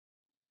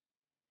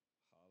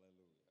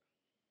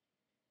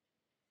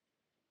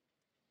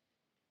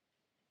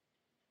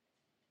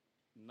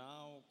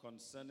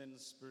concerning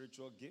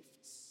spiritual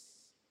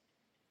gifts,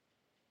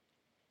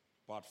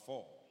 part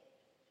 4.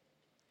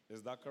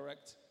 Is that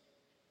correct?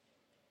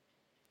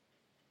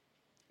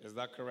 Is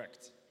that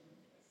correct?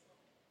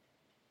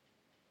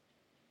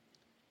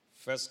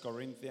 1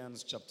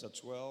 Corinthians chapter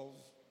 12.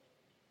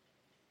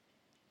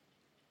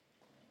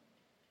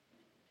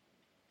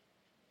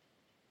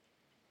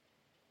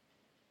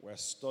 We're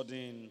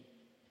studying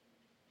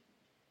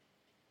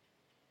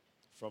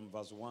from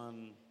verse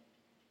 1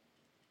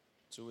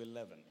 to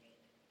 11.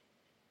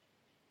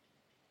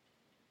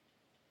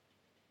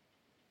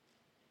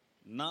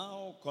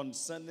 Now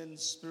concerning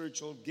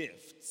spiritual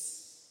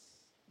gifts,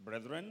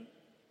 brethren,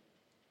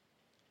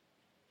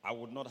 I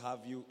would not have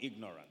you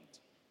ignorant.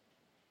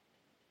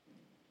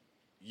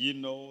 Ye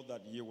know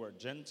that ye were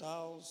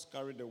Gentiles,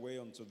 carried away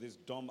unto these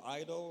dumb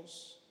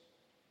idols,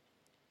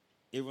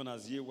 even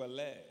as ye were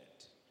led.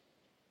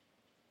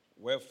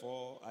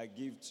 Wherefore I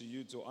give to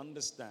you to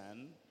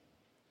understand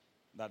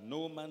that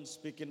no man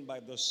speaking by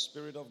the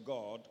Spirit of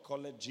God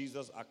calleth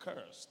Jesus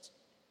accursed,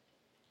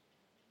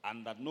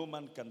 and that no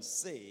man can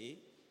say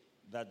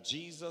that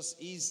Jesus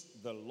is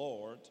the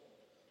Lord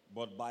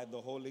but by the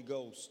Holy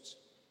Ghost.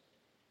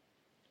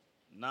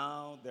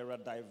 Now there are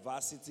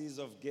diversities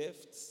of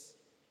gifts,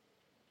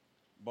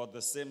 but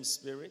the same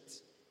Spirit.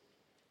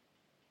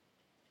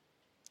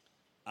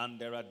 And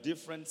there are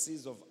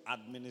differences of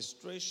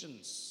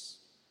administrations,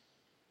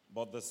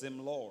 but the same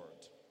Lord.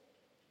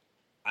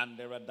 And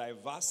there are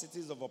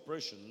diversities of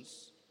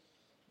operations,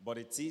 but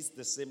it is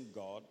the same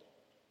God,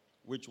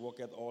 which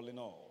worketh all in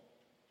all.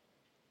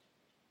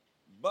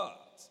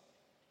 But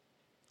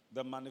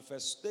the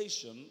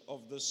manifestation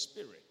of the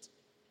Spirit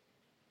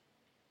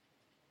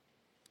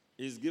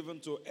is given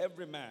to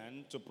every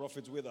man to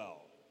profit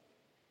withal.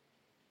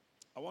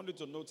 I want you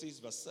to notice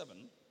verse 7.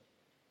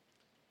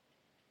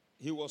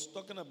 He was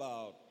talking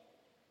about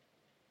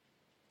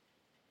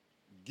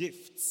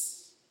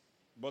gifts,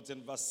 but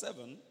in verse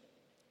 7,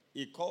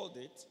 he called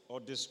it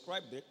or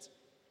described it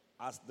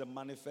as the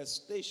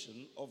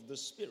manifestation of the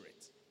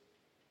Spirit.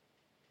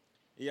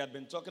 He had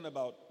been talking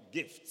about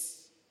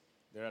gifts.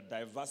 There are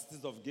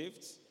diversities of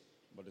gifts,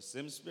 but the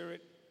same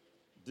Spirit.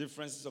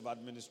 Differences of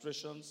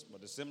administrations, but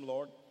the same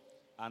Lord.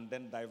 And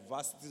then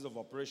diversities of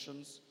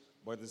operations,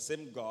 but the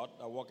same God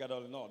that worketh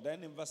all in all.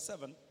 Then in verse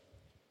 7,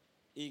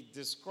 he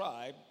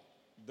described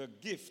the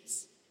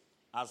gifts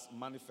as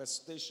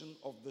manifestation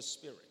of the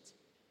Spirit.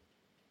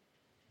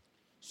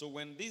 So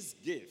when these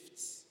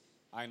gifts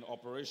are in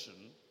operation,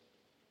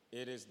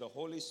 it is the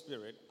Holy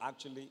Spirit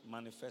actually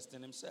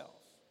manifesting himself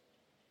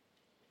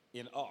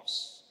in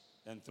us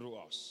and through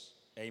us.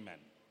 Amen.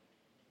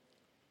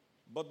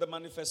 But the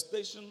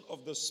manifestation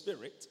of the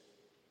Spirit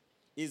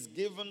is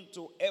given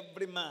to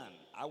every man.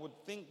 I would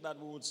think that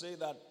we would say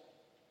that,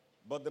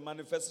 but the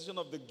manifestation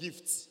of the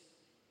gifts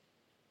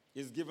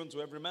is given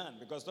to every man,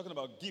 because talking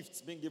about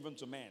gifts being given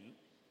to men,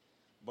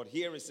 but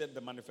here it said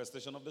the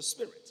manifestation of the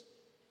Spirit,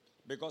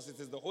 because it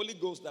is the Holy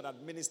Ghost that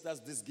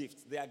administers these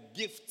gifts. They are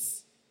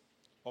gifts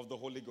of the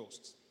Holy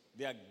Ghost.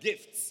 They are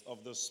gifts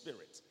of the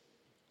Spirit.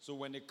 So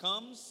when it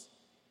comes,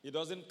 it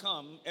doesn't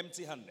come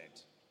empty-handed.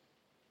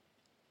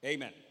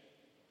 Amen.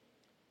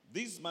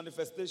 This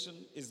manifestation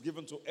is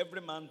given to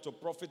every man to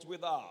profit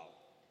withal.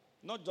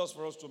 Not just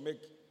for us to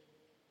make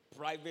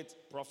private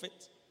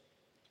profit,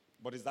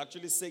 but it's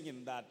actually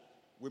saying that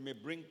we may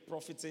bring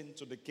profit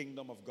into the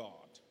kingdom of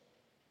God.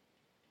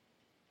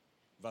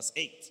 Verse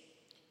 8.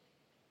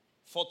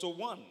 For to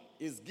one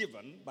is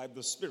given by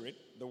the Spirit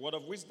the word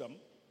of wisdom,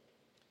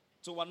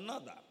 to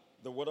another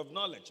the word of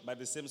knowledge by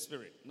the same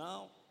Spirit.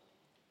 Now,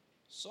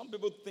 some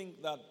people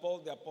think that Paul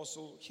the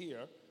Apostle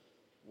here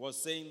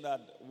was saying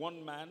that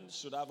one man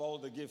should have all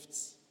the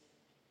gifts.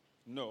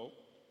 No.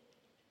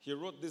 He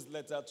wrote this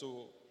letter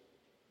to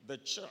the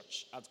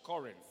church at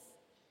Corinth.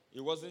 It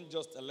wasn't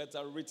just a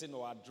letter written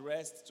or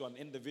addressed to an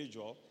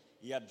individual.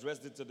 He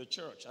addressed it to the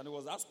church. And he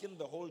was asking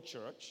the whole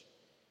church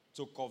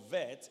to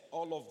covet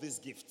all of these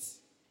gifts.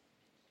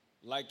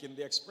 Like in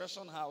the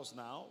expression house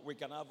now, we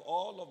can have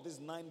all of these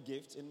 9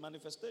 gifts in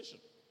manifestation.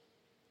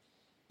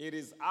 It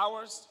is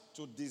ours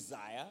to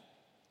desire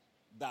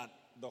that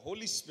the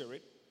Holy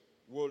Spirit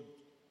would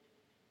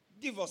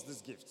give us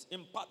these gifts,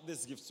 impart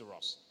these gifts to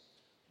us.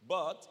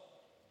 But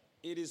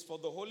it is for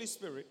the Holy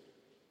Spirit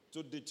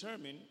to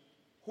determine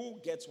who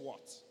gets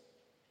what.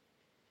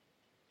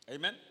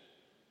 Amen?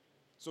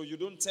 So you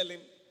don't tell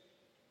him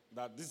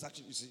that this is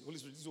actually, you see, Holy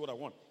Spirit, this is what I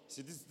want.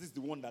 See, this is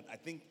the one that I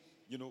think,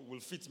 will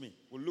fit me,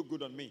 will look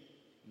good on me.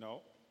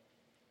 No.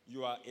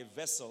 You are a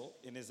vessel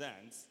in his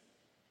hands,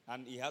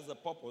 and he has a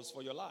purpose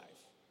for your life.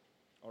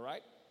 All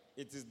right?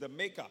 It is the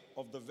maker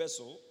of the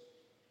vessel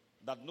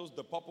that knows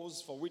the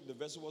purpose for which the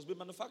vessel was being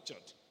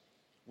manufactured.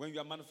 When you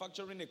are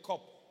manufacturing a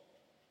cup,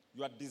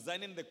 you are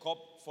designing the cup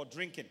for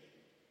drinking.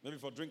 Maybe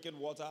for drinking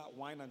water,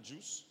 wine, and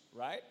juice,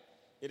 right?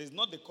 It is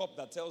not the cup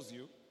that tells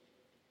you,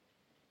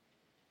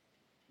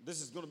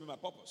 this is going to be my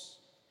purpose.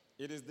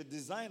 It is the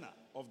designer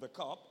of the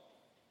cup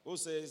who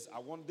says, I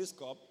want this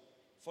cup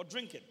for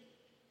drinking.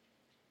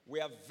 We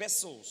are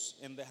vessels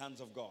in the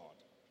hands of God.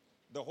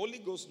 The Holy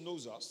Ghost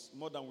knows us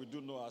more than we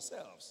do know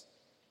ourselves.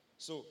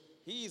 So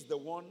he is the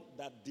one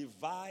that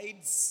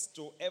divides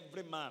to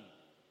every man.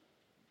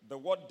 The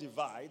word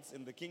divides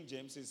in the King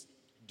James is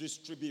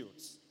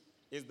distributes.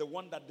 Is the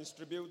one that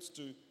distributes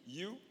to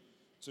you,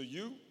 to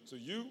you, to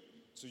you,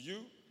 to you,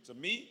 to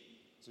me,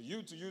 to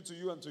you, to you, to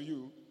you, and to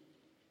you,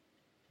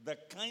 the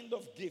kind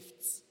of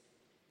gifts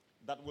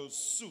that will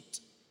suit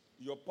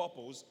your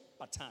purpose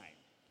per time.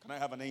 Can I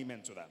have an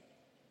amen to that?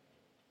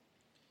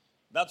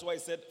 That's why he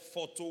said,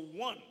 for to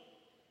one.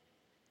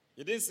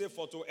 He didn't say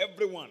for to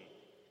everyone.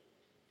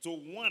 To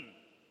one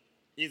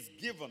is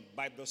given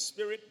by the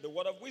Spirit the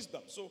word of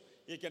wisdom. So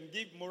he can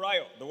give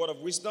Moriah the word of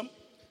wisdom,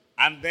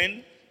 and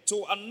then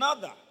to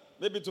another,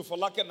 maybe to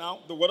Falake now,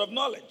 the word of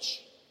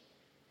knowledge.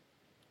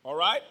 All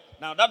right?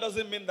 Now, that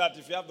doesn't mean that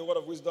if you have the word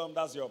of wisdom,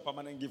 that's your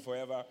permanent gift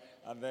forever,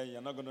 and then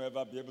you're not going to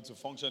ever be able to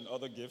function in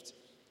other gifts.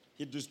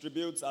 He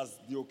distributes as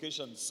the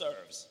occasion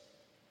serves.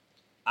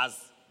 As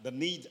the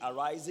need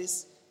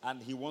arises,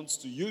 and he wants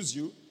to use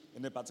you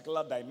in a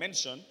particular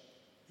dimension.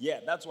 Yeah,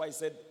 that's why he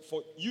said,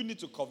 for you need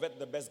to covet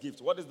the best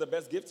gift. What is the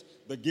best gift?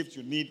 The gift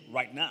you need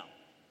right now.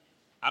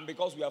 And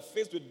because we are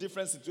faced with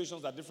different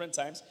situations at different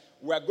times,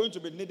 we are going to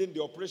be needing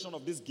the operation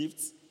of these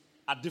gifts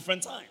at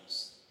different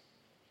times.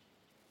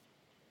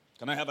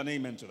 Can I have an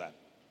amen to that?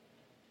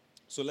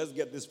 So let's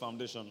get this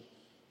foundation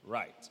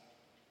right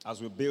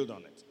as we build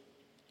on it.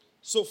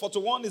 So for to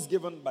one is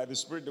given by the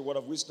Spirit the word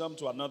of wisdom,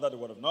 to another the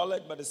word of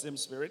knowledge by the same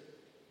Spirit.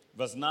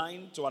 Verse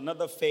 9, to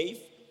another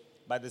faith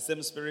by the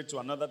same Spirit, to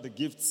another the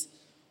gifts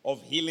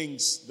of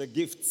healings, the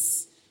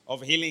gifts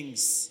of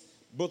healings.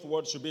 Both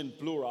words should be in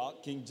plural.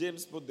 King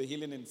James put the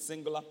healing in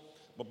singular,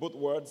 but both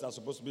words are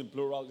supposed to be in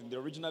plural. In the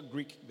original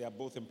Greek, they are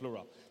both in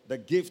plural. The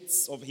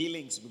gifts of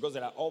healings, because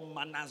there are all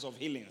manners of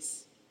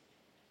healings.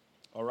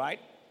 All right?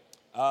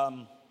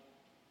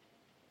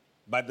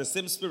 By the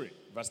same Spirit.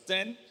 Verse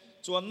 10,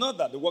 to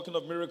another the working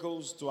of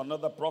miracles, to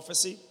another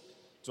prophecy,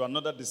 to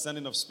another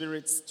discerning of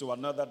spirits, to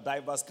another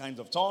diverse kinds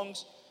of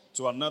tongues,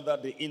 to another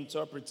the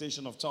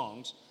interpretation of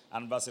tongues.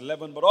 And verse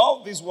 11, but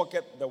all these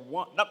worketh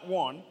that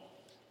one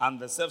and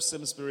the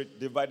self-same Spirit,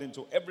 dividing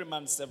to every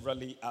man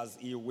severally as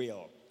he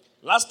will.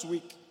 Last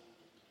week,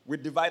 we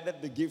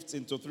divided the gifts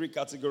into 3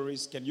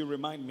 categories. Can you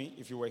remind me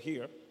if you were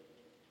here?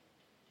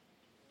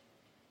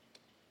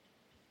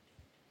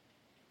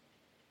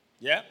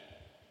 Yeah?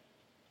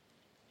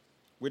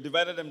 We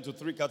divided them into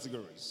 3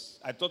 categories.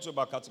 I taught you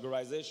about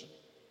categorization.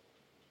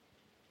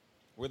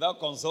 Without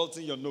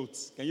consulting your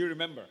notes. Can you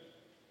remember?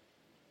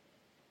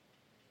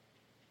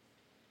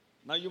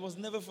 Now you must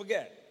never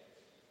forget.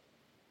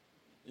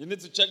 You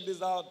need to check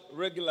this out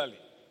regularly.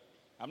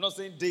 I'm not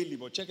saying daily,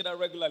 but check it out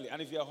regularly.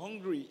 And if you're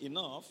hungry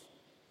enough,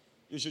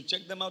 you should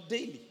check them out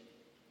daily.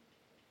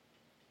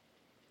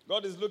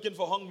 God is looking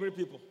for hungry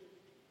people.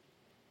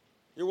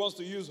 He wants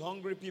to use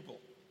hungry people.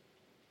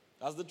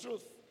 That's the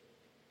truth.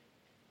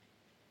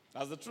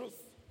 That's the truth.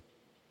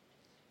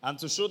 And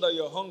to show that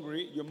you're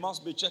hungry, you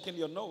must be checking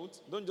your notes.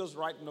 Don't just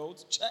write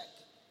notes. Check.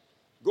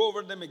 Go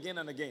over them again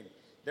and again.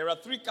 There are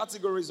 3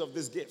 categories of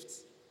these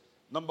gifts.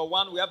 Number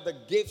 1, we have the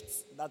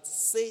gifts that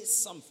say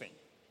something.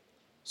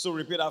 So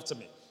repeat after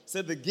me.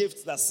 Say the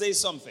gifts that say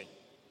something.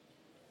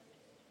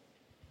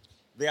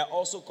 They are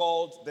also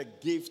called the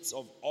gifts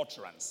of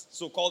utterance.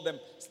 So call them,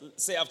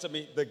 say after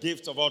me, the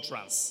gift of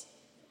utterance.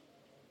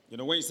 You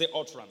know, when you say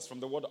utterance, from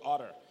the word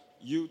utter,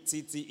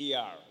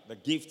 U-T-T-E-R, the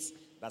gifts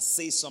that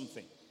say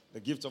something. The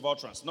gift of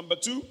utterance. Number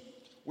 2,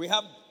 we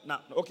have,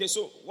 now, okay,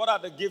 so what are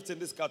the gifts in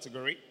this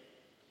category?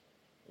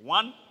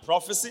 1,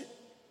 prophecy.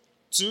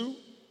 2,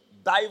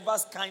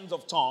 diverse kinds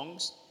of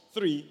tongues.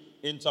 3,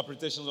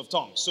 interpretations of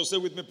tongues. So say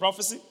with me,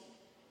 prophecy,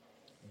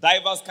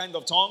 diverse kinds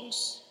of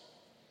tongues,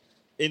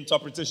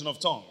 interpretation of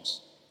tongues.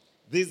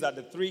 These are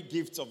the 3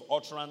 gifts of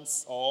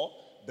utterance, or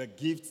the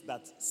gifts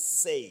that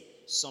say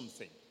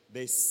something.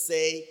 They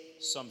say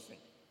something.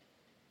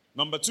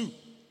 Number 2,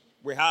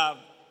 we have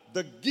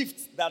the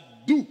gifts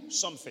that do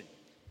something.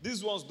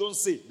 These ones don't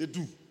say, they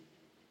do.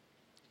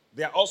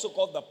 They are also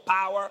called the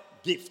power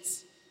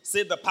gifts.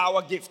 Say the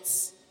power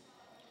gifts.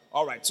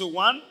 All right, so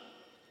 1,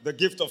 the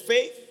gift of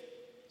faith.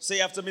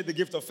 Say after me, the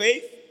gift of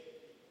faith.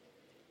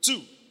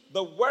 2,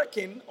 the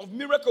working of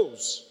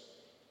miracles.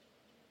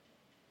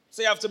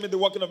 Say after me, the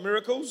working of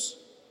miracles.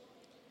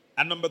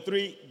 And number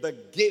 3, the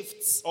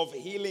gifts of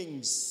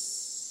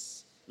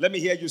healings. Let me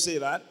hear you say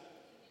that.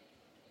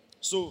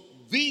 So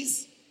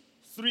these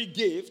 3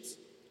 gifts,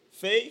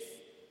 faith,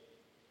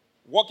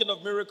 working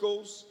of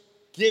miracles,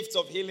 gifts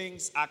of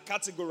healings, are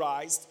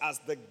categorized as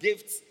the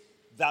gifts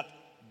that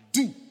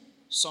do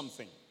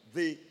something.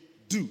 They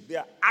do. They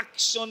are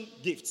action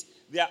gifts.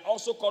 They are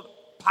also called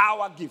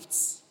power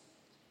gifts.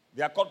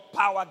 They are called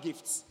power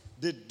gifts.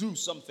 They do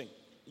something.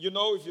 You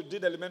know, if you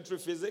did elementary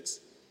physics,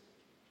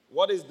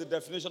 what is the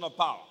definition of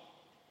power?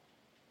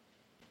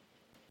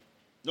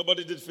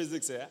 Nobody did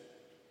physics here.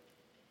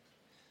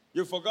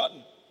 You've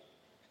forgotten.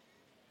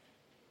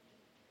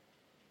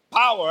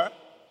 Power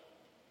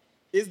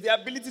is the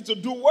ability to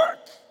do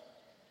work.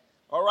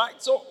 All right?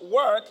 So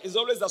work is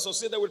always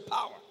associated with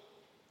power.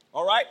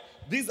 All right?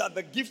 These are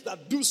the gifts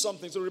that do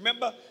something. So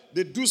remember,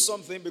 they do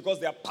something because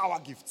they are power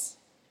gifts.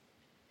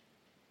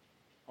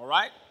 All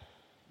right?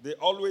 They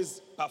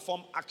always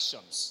perform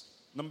actions.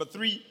 Number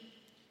 3,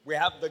 we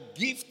have the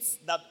gifts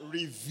that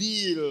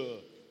reveal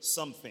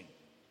something.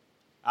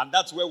 And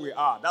that's where we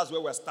are. That's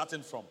where we're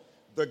starting from.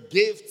 The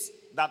gifts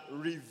that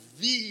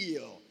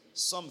reveal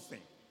something.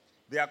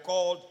 They are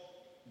called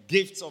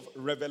gifts of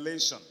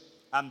revelation.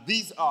 And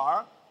these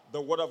are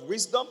the word of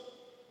wisdom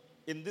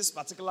in this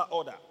particular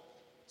order.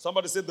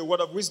 Somebody said the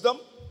word of wisdom,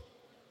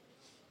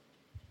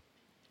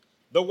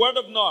 the word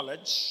of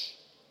knowledge,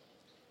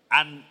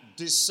 and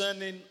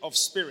discerning of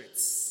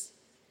spirits.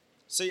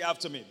 Say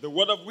after me. The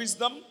word of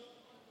wisdom,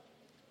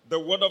 the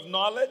word of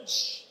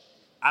knowledge,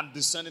 and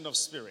discerning of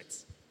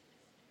spirits.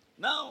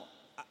 Now,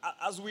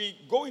 as we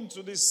go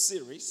into this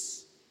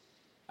series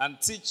and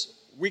teach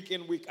week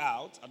in, week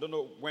out, I don't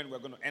know when we're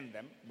going to end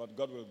them, but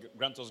God will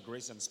grant us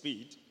grace and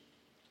speed.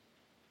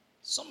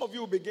 Some of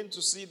you will begin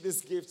to see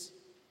this gift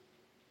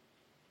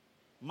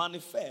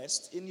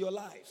manifest in your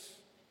life,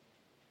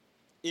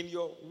 in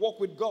your walk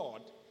with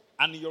God,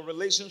 and in your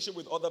relationship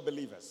with other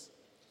believers.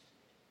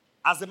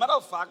 As a matter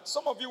of fact,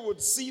 some of you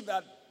would see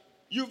that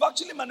you've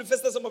actually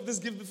manifested some of this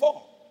gift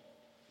before,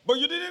 but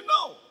you didn't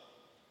know.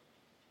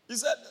 He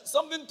said,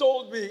 something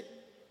told me,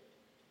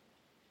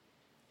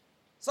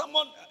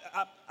 someone,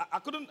 I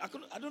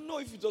don't know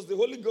if it was the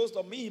Holy Ghost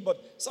or me,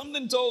 but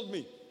something told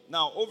me.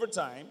 Now, over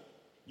time,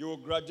 you will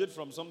graduate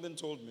from something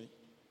told me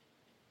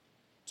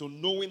to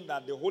knowing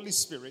that the Holy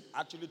Spirit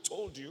actually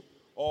told you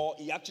or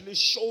he actually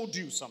showed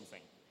you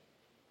something.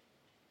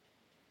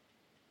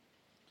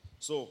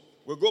 So,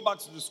 we'll go back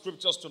to the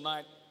scriptures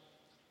tonight.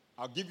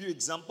 I'll give you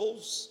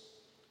examples.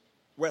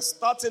 We're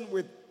starting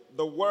with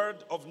the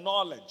word of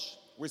knowledge.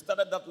 We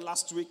started that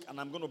last week, and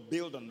I'm going to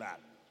build on that.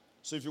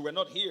 So if you were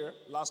not here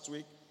last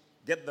week,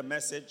 get the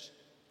message,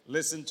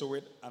 listen to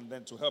it, and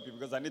then to help you,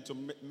 because I need to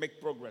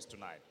make progress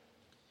tonight.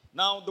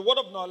 Now, the word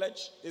of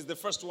knowledge is the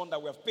first one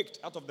that we have picked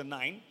out of the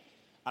 9.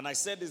 And I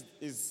said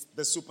is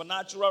the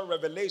supernatural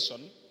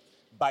revelation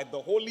by the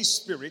Holy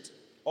Spirit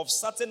of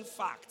certain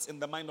facts in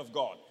the mind of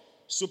God.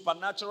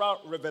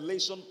 Supernatural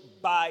revelation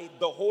by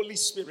the Holy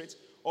Spirit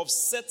of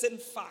certain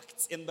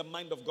facts in the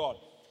mind of God.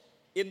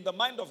 In the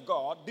mind of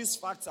God, these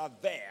facts are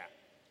there.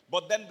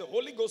 But then the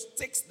Holy Ghost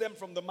takes them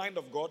from the mind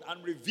of God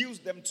and reveals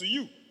them to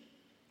you.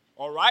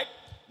 All right?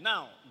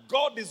 Now,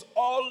 God is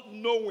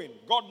all-knowing.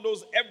 God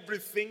knows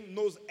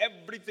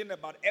everything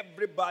about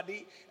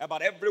everybody,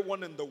 about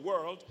everyone in the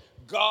world.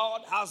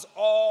 God has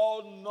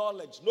all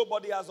knowledge.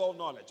 Nobody has all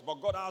knowledge, but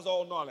God has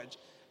all knowledge.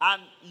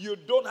 And you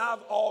don't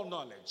have all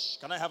knowledge.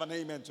 Can I have an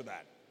amen to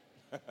that?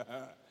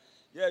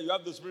 Yeah, you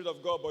have the Spirit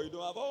of God, but you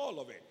don't have all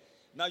of it.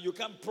 Now, you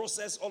can't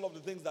process all of the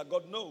things that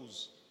God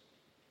knows.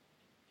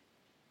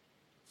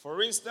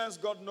 For instance,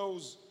 God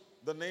knows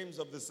the names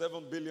of the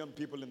 7 billion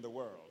people in the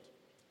world.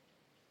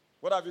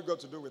 What have you got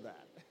to do with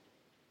that?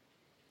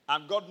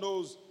 And God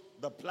knows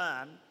the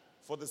plan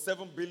for the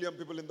 7 billion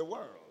people in the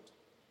world.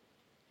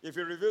 If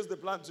he reveals the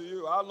plan to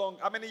you,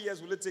 how many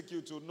years will it take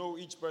you to know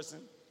each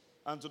person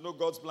and to know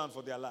God's plan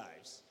for their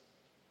lives?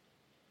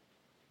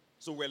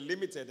 So we're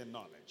limited in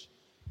knowledge.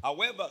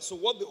 However, so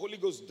what the Holy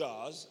Ghost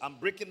does, I'm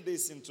breaking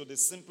this into the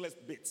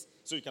simplest bits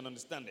so you can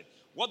understand it.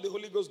 What the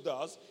Holy Ghost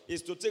does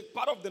is to take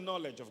part of the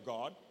knowledge of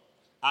God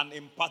and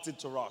impart it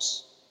to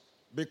us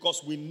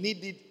because we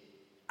need it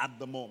at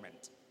the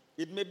moment.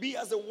 It may be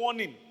as a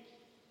warning.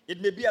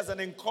 It may be as an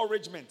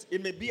encouragement.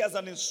 It may be as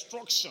an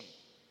instruction.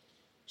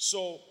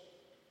 So,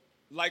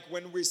 like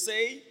when we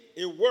say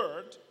a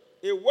word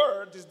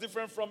is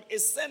different from a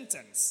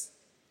sentence.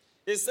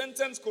 A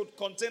sentence could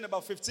contain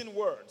about 15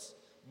 words.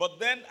 But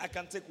then I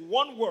can take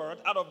one word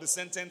out of the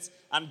sentence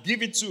and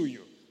give it to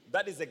you.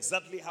 That is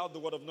exactly how the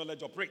word of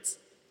knowledge operates.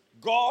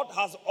 God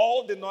has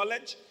all the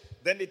knowledge,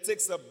 then it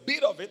takes a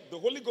bit of it, the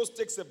Holy Ghost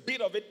takes a bit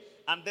of it,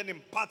 and then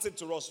imparts it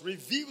to us,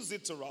 reveals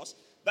it to us.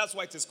 That's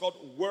why it is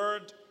called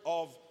word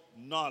of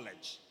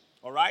knowledge.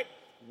 All right?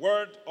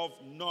 Word of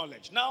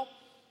knowledge. Now,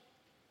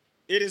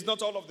 it is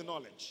not all of the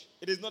knowledge.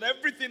 It is not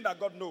everything that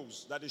God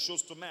knows that he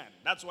shows to man.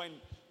 That's why in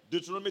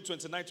Deuteronomy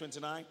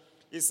 29:29,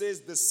 it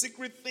says, the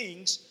secret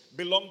things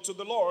belong to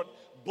the Lord,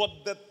 but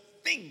the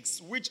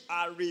things which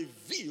are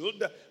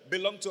revealed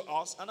belong to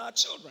us and our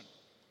children.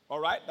 All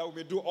right? That we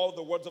may do all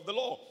the words of the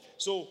law.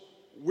 So,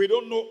 we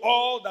don't know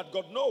all that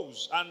God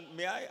knows. And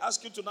may I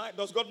ask you tonight,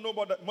 does God know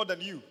more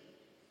than you?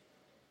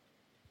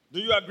 Do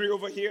you agree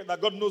over here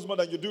that God knows more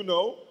than you do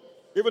know,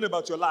 even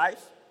about your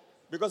life?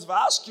 Because if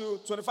I ask you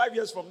 25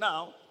 years from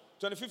now,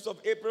 25th of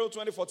April,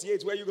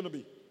 2048, where are you going to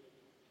be?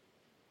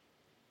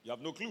 You have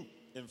no clue.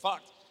 In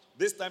fact,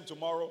 this time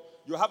tomorrow,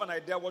 you have an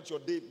idea what your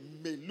day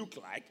may look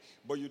like,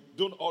 but you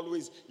don't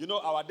always,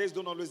 our days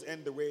don't always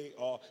end the way,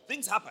 or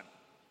things happen.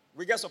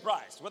 We get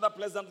surprised, whether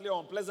pleasantly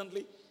or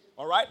unpleasantly,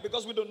 all right?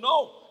 Because we don't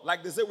know.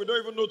 Like they say, we don't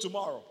even know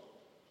tomorrow.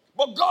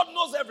 But God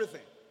knows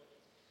everything.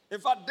 In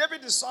fact,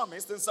 David the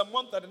psalmist in Psalm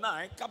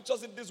 139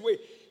 captures it this way.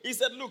 He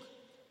said, look,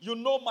 you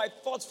know my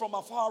thoughts from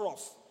afar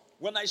off.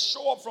 When I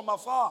show up from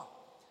afar,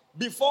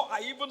 Before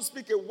I even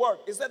speak a word,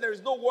 he said there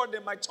is no word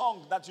in my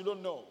tongue that you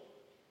don't know.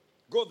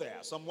 Go there,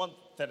 Psalm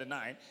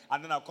 139,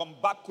 and then I'll come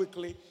back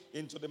quickly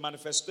into the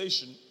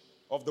manifestation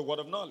of the word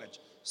of knowledge.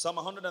 Psalm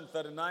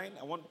 139,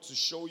 I want to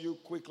show you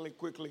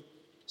quickly.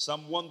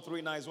 Psalm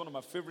 139 is one of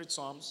my favorite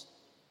psalms.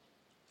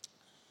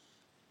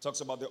 It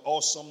talks about the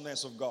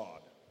awesomeness of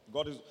God.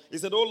 He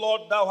said, "O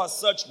Lord, thou hast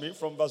searched me,"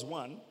 from verse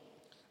 1,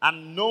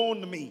 "and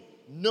known me."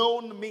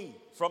 Known me,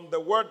 from the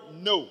word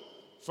know,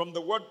 from the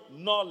word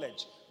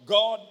knowledge.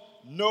 God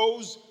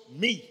knows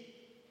me.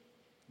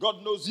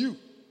 God knows you.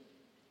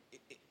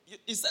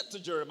 He said to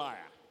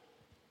Jeremiah,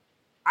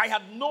 "I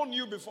had known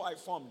you before I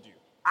formed you.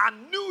 I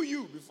knew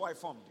you before I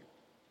formed you.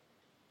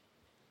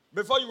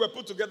 Before you were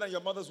put together in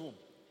your mother's womb."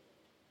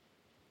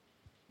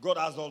 God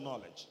has all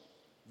knowledge.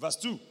 Verse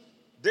 2,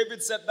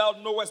 David said, "Thou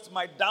knowest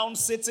my down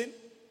sitting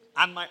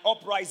and my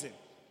uprising.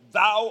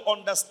 Thou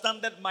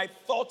understandest my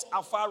thought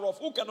afar off."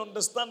 Who can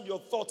understand your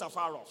thought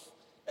afar off?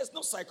 There's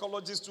no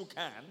psychologist who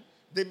can.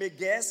 They may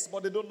guess,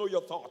 but they don't know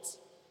your thoughts.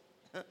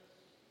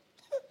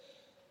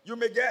 You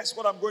may guess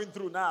what I'm going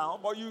through now,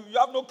 but you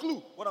have no clue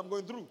what I'm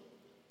going through.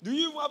 Do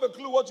you even have a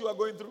clue what you are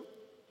going through?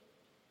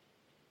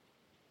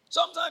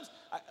 Sometimes,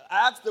 I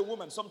asked a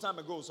woman some time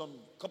ago,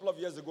 couple of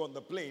years ago on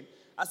the plane,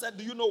 I said,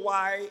 "Do you know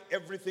why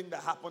everything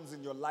that happens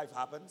in your life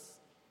happens?"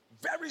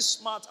 Very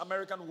smart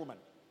American woman.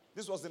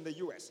 This was in the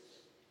US.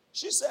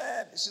 She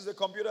said she's a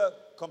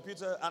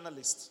computer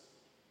analyst,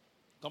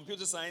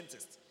 computer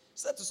scientist.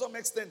 She said to some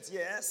extent,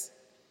 yes,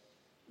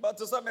 but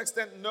to some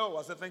extent, no.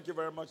 I said, "Thank you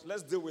very much.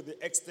 Let's deal with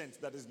the extent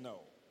that is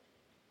no."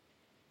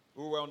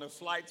 We were on a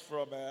flight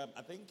from,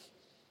 I think,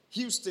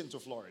 Houston to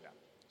Florida.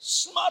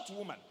 Smart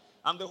woman.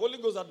 And the Holy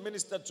Ghost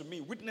administered to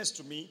me, witnessed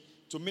to me,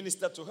 to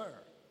minister to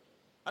her.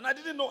 And I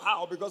didn't know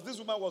how, because this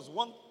woman was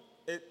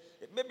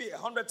maybe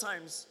 100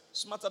 times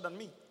smarter than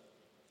me.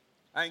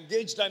 I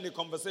engaged her in a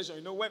conversation.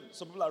 You know, when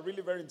some people are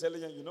really very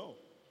intelligent, you know.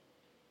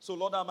 So,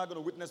 Lord, how am I going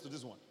to witness to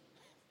this one?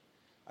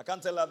 I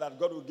can't tell her that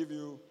God will give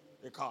you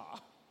a car.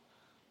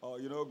 Or,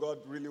 you know,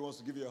 God really wants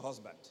to give you a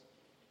husband.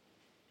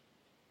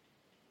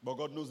 But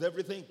God knows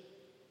everything.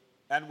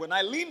 And when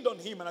I leaned on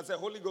him and I said,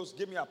 "Holy Ghost,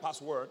 give me a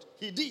password,"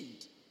 he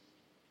did.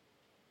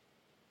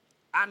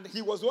 And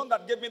he was the one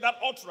that gave me that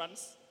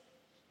utterance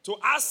to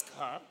ask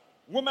her,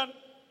 "Woman,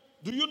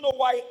 do you know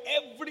why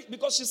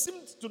because she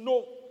seemed to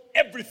know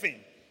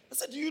everything. I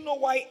said, "Do you know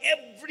why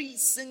every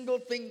single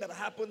thing that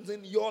happens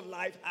in your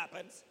life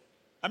happens?"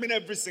 I mean,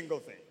 every single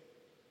thing.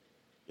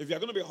 If you're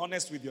going to be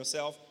honest with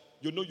yourself,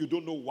 you know you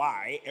don't know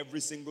why every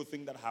single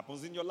thing that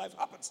happens in your life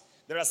happens.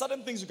 There are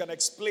certain things you can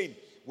explain.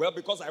 Well,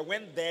 because I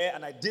went there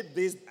and I did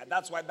this, and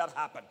that's why that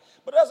happened.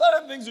 But there are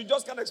certain things you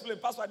just can't explain.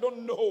 "Pastor, I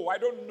don't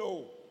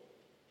know.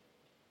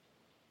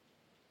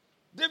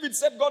 David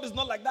said God is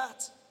not like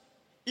that.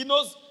 He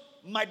knows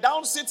my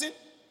down sitting.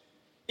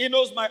 He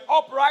knows my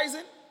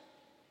uprising.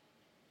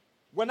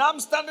 When I'm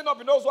standing up,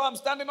 he knows why I'm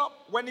standing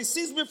up. When he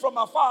sees me from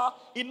afar,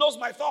 he knows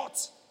my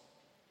thoughts.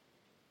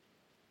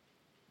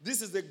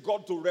 This is the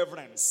God to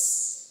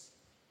reverence.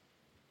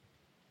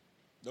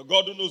 The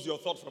God who knows your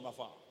thought from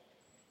afar.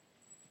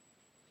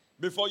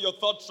 Before your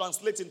thought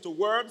translates into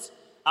words,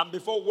 and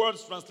before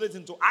words translate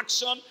into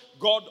action,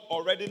 God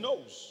already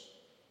knows.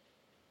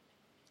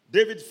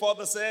 David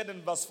further said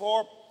in verse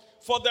 4,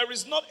 "For there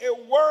is not a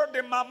word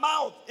in my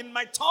mouth, in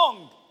my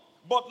tongue,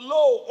 but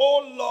lo, O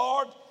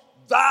Lord,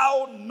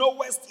 thou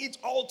knowest it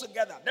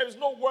altogether." There is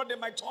no word in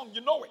my tongue,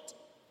 you know it.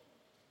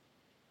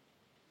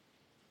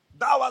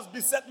 "Thou hast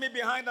beset me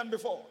behind and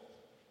before,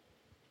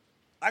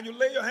 and you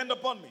lay your hand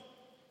upon me."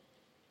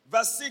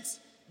 Verse 6,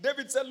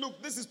 David said,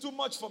 "Look, this is too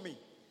much for me.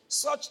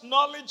 Such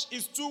knowledge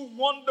is too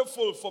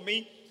wonderful for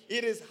me.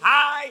 It is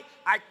high,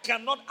 I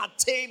cannot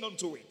attain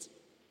unto it."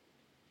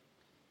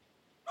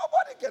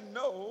 Nobody can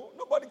know,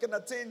 nobody can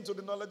attain to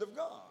the knowledge of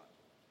God.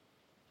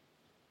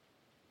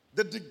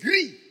 The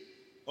degree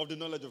of the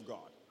knowledge of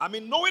God. I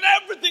mean, knowing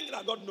everything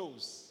that God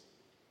knows.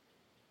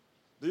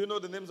 Do you know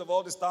the names of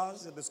all the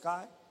stars in the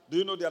sky? Do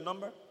you know their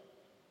number?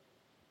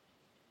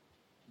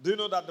 Do you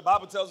know that the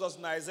Bible tells us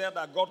in Isaiah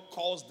that God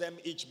calls them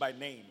each by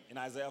name in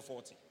Isaiah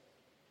 40?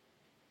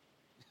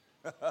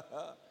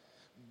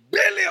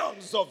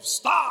 Billions of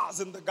stars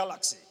in the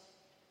galaxy.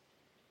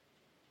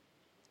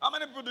 How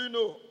many people do you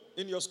know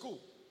in your school?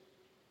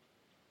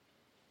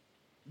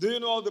 Do you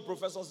know all the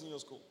professors in your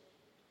school?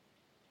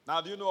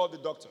 Now, do you know all the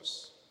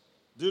doctors?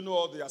 Do you know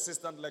all the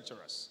assistant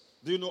lecturers?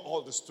 Do you know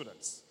all the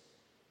students?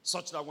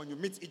 Such that when you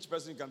meet each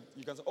person,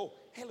 you can say, "Oh,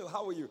 hello,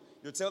 how are you?"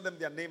 You tell them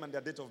their name and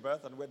their date of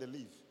birth and where they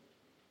live.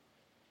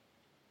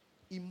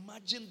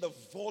 Imagine the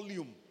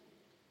volume.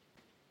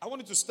 I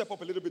want you to step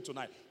up a little bit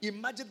tonight.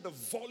 Imagine the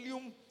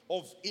volume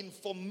of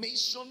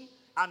information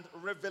and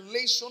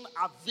revelation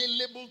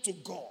available to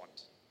God.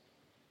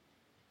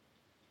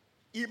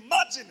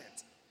 Imagine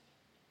it.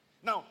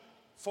 Now,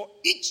 for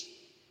each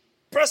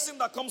person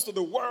that comes to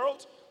the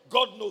world,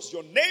 God knows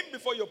your name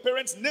before your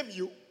parents name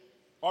you.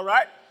 All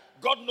right?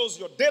 God knows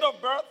your date of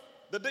birth,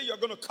 the day you're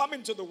going to come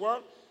into the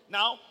world.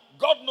 Now,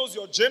 God knows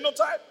your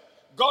genotype.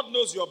 God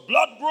knows your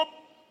blood group.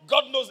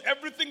 God knows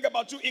everything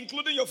about you,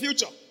 including your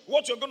future.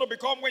 What you're going to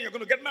become, when you're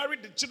going to get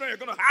married, the children you're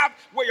going to have,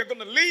 where you're going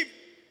to live,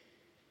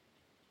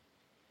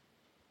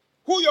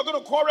 who you're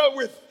going to quarrel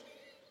with.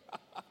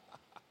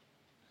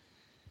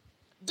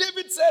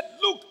 David said,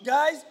 look,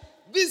 guys,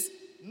 this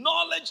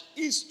knowledge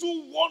is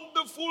too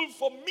wonderful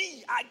for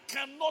me. I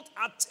cannot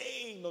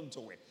attain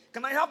unto it.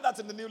 Can I have that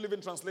in the New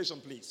Living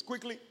Translation, please?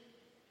 Quickly.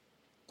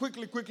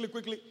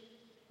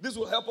 This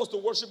will help us to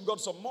worship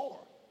God some more.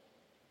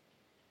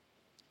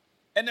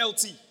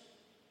 NLT.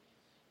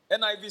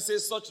 NIV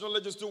says, such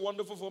knowledge is too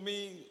wonderful for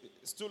me.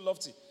 It's too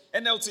lofty.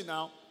 NLT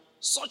now.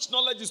 Such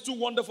knowledge is too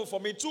wonderful for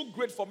me, too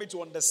great for me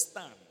to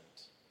understand.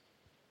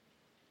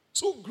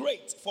 Too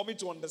great for me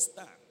to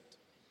understand.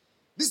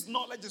 This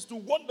knowledge is too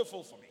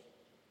wonderful for me.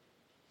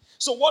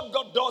 So what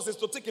God does is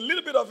to take a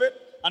little bit of it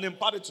and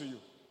impart it to you.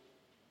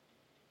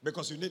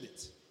 Because you need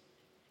it.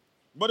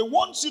 But He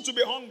wants you to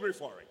be hungry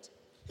for it.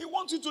 He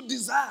wants you to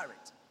desire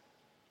it.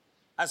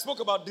 I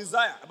spoke about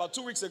desire about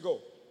 2 weeks ago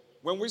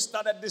when we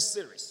started this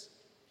series.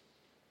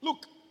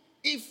 Look,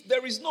 if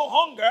there is no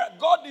hunger,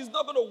 God is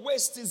not going to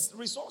waste His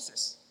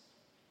resources.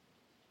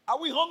 Are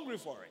we hungry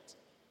for it?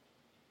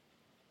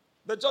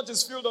 The church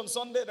is filled on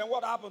Sunday, then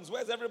what happens?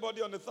 Where's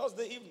everybody on a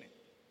Thursday evening?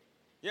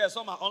 Yeah,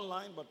 some are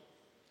online, but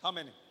how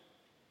many?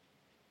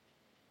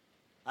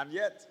 And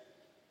yet,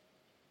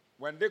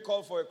 when they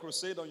call for a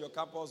crusade on your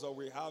campus or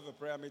we have a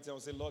prayer meeting,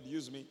 and say, Lord,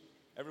 use me.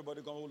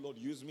 Everybody going, oh, Lord,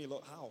 use me.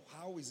 Lord, how?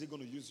 How is He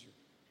going to use you?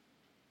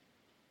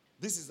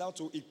 This is how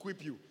to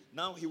equip you.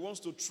 Now He wants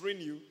to train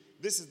you.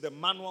 This is the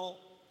manual.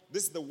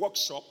 This is the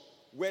workshop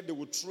where they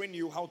will train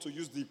you how to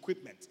use the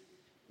equipment.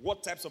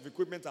 What types of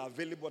equipment are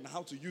available and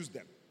how to use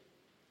them.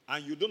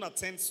 And you don't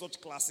attend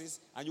such classes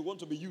and you want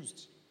to be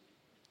used.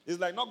 It's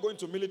like not going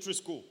to military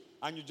school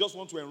and you just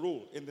want to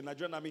enroll in the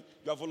Nigerian army.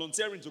 You are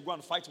volunteering to go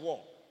and fight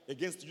war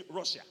against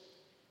Russia.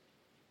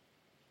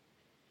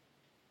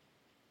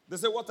 They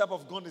say, what type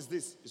of gun is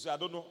this? You say, I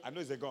don't know. I know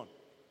it's a gun.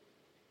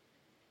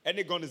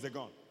 Any gun is a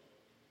gun.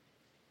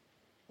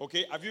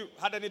 Okay, have you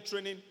had any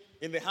training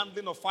in the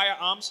handling of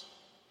firearms?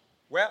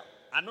 Well,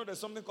 I know there's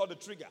something called the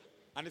trigger.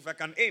 And if I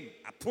can aim,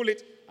 I pull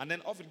it, and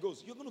then off it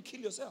goes. You're going to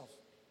kill yourself.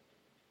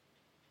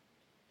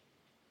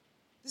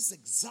 This is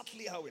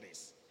exactly how it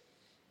is.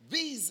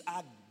 These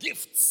are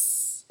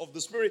gifts of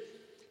the Spirit.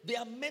 They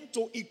are meant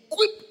to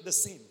equip the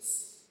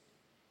saints.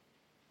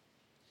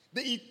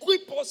 They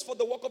equip us for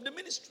the work of the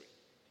ministry.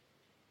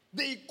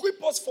 They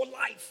equip us for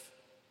life.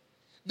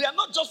 They are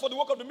not just for the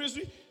work of the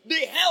ministry.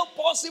 They help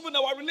us even in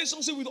our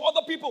relationship with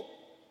other people.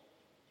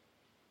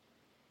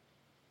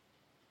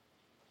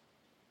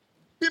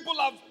 People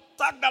have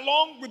tagged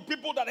along with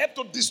people that help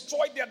to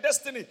destroy their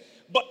destiny.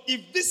 But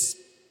if these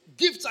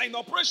gifts are in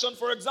operation,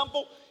 for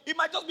example, it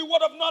might just be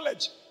word of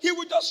knowledge. He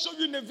will just show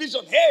you in a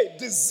vision, hey,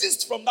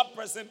 desist from that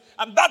person,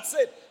 and that's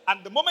it.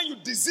 And the moment you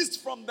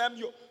desist from them,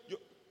 you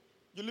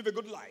live a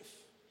good life.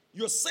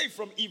 You're safe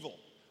from evil.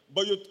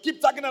 But you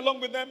keep tagging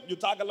along with them, you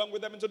tag along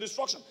with them into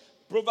destruction.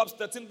 Proverbs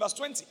 13 verse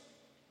 20.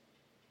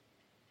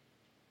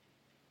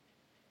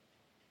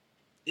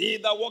 He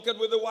that walketh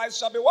with the wise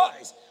shall be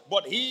wise.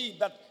 But he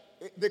that,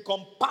 the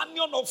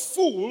companion of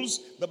fools,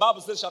 the Bible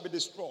says, shall be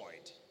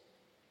destroyed.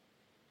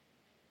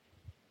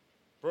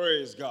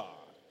 Praise God.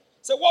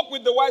 Say, walk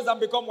with the wise and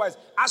become wise.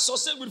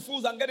 Associate with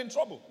fools and get in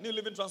trouble. New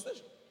Living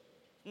Translation.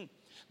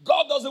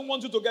 God doesn't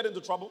want you to get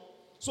into trouble.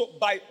 So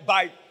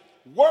by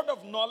word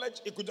of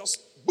knowledge, it could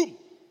just, boom,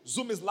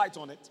 zoom his light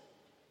on it.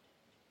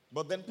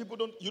 But then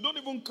you don't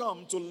even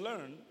come to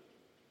learn.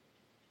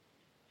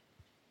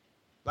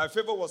 Like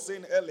Favor was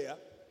saying earlier,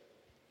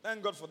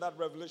 thank God for that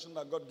revelation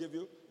that God gave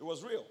you. It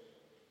was real.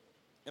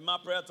 In my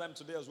prayer time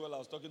today as well, I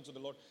was talking to the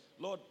Lord.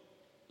 Lord,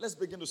 let's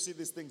begin to see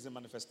these things in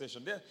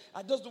manifestation.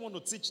 I just don't want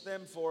to teach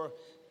them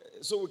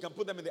so we can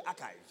put them in the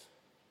archive.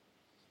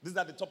 These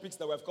are the topics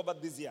that we have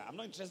covered this year. I'm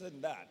not interested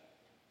in that.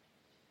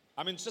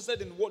 I'm interested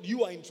in what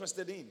you are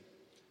interested in.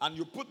 And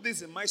you put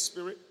this in my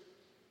spirit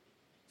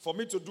for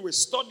me to do a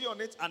study on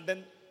it and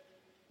then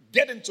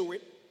get into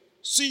it,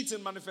 see it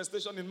in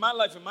manifestation in my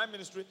life, in my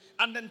ministry,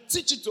 and then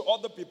teach it to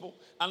other people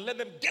and let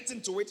them get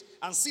into it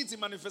and see it in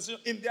manifestation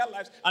in their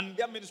lives and in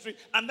their ministry,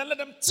 and then let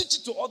them teach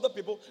it to other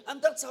people,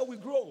 and that's how we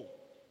grow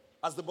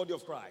as the body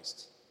of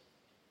Christ.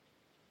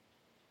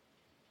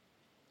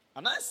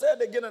 And I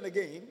said again and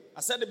again,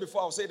 I said it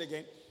before, I'll say it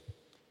again,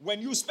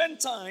 when you spend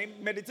time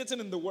meditating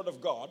in the Word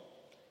of God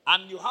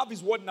and you have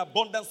His Word in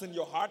abundance in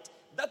your heart,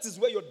 that is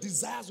where your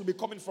desires will be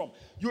coming from.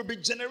 You will be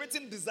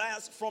generating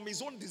desires from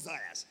His own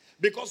desires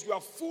because you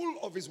are full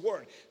of His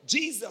Word.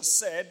 Jesus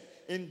said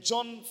in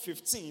John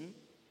 15,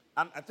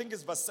 and I think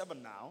it's verse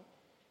 7 now.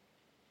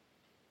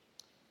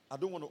 I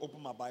don't want to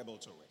open my Bible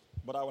to it,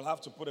 but I will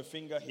have to put a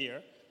finger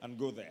here and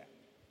go there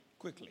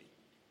quickly.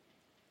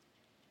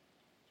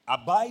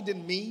 Abide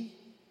in me.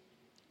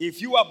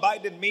 If you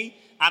abide in me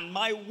and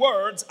my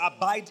words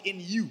abide in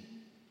you.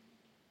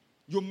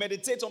 You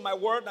meditate on my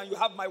word and you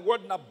have my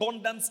word in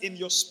abundance in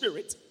your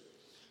spirit.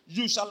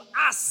 You shall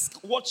ask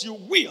what you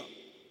will.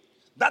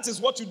 That is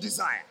what you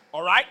desire,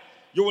 all right?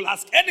 You will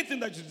ask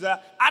anything that you desire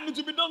and it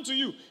will be done to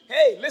you.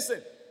 Hey,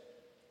 listen,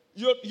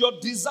 Your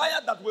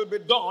desire that will be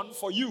done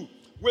for you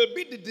will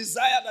be the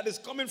desire that is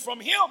coming from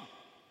him.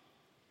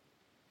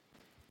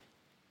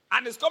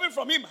 And it's coming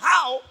from him.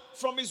 How?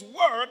 From his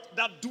word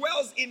that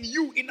dwells in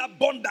you in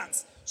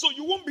abundance. So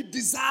you won't be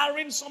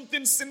desiring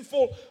something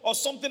sinful or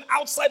something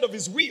outside of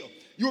his will.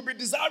 You'll be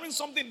desiring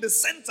something in the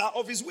center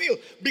of his will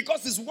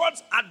because his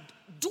words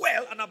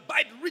dwell and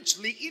abide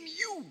richly in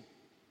you.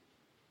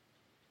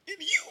 In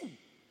you.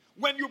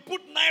 When you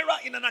put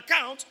naira in an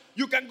account,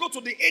 you can go to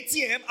the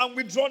ATM and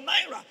withdraw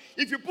naira.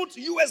 If you put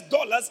US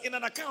dollars in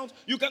an account,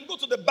 you can go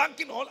to the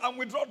banking hall and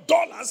withdraw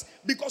dollars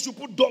because you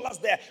put dollars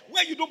there.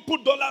 Where you don't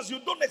put dollars, you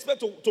don't expect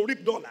to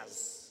reap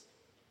dollars.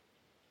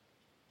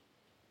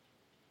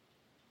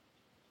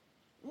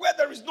 Where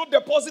there is no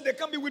deposit, there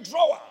can be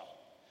withdrawal.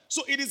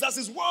 So it is as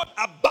his word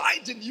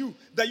abides in you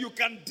that you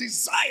can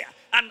desire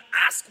and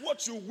ask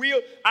what you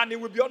will, and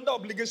it will be under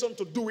obligation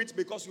to do it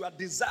because you are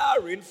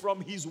desiring from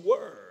his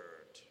word.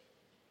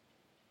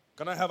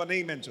 Can I have an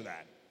amen to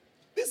that?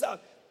 These are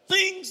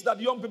things that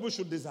young people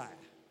should desire.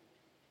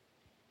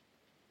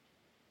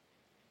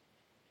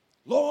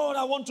 Lord,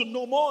 I want to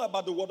know more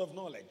about the word of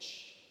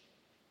knowledge.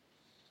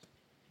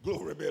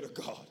 Glory be to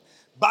God.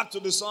 Back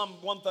to the Psalm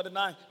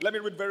 139. Let me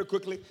read very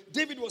quickly.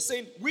 David was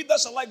saying, whither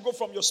shall I go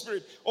from your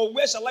spirit? Or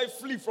where shall I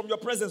flee from your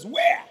presence?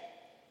 Where?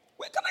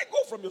 Where can I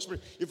go from your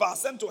spirit? If I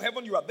ascend to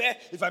heaven, you are there.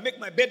 If I make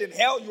my bed in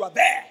hell, you are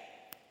there.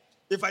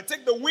 If I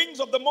take the wings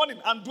of the morning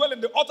and dwell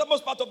in the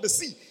uttermost part of the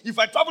sea, if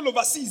I travel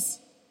overseas,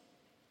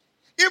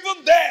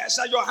 even there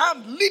shall your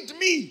hand lead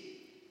me,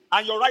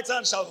 and your right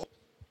hand shall hold.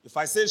 If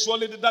I say,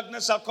 surely the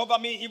darkness shall cover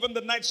me, even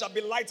the night shall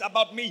be light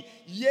about me.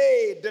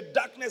 Yea, the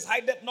darkness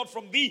hideth not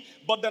from thee,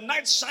 but the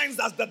night shines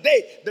as the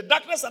day. The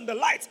darkness and the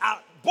light are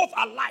both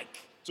alike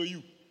to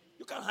you.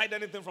 You can't hide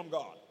anything from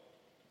God.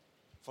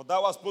 For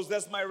thou hast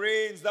possessed my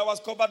reins, thou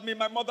hast covered me in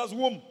my mother's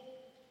womb.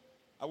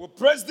 I will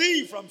praise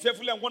thee, from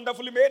fearfully and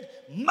wonderfully made.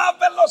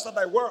 Marvelous are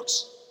thy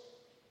works.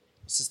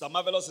 Sister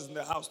Marvelous is in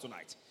the house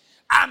tonight.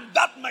 And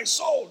that my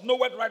soul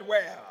knoweth right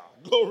well.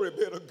 Glory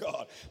be to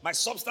God. My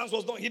substance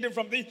was not hidden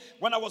from thee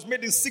when I was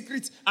made in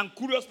secret and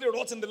curiously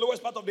wrought in the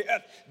lowest part of the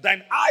earth.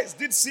 Thine eyes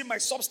did see my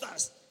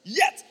substance,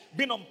 yet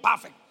being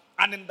unperfect.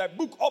 And in thy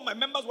book all my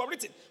members were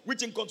written,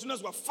 which in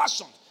continuance were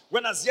fashioned,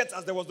 when as yet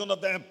as there was none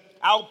of them.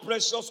 How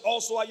precious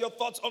also are your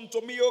thoughts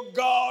unto me, O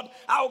God.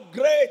 How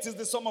great is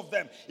the sum of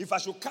them. If I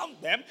should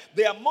count them,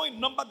 they are more in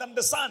number than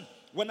the sand.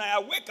 When I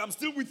awake, I'm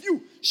still with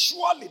you.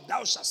 Surely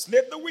thou shalt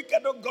slay the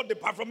wicked, O God.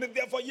 Depart from me,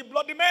 therefore, ye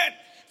bloody men.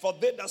 For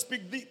they that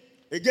speak thee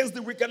against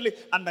thee wickedly,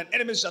 and thine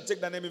enemies shall take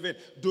thy name in vain.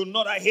 Do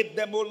not I hate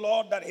them, O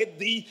Lord, that hate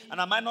thee?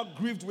 And am I not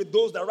grieved with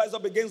those that rise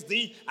up against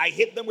thee? I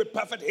hate them with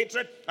perfect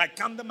hatred. I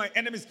count them my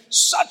enemies.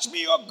 Search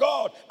me, O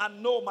God,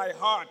 and know my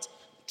heart.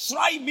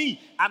 Try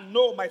me and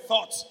know my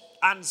thoughts,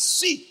 and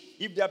see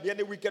if there be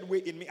any wicked way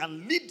in me,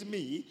 and lead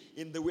me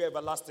in the way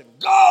everlasting.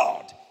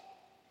 God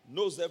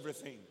knows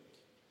everything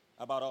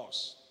about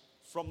us,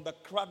 from the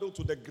cradle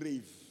to the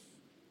grave.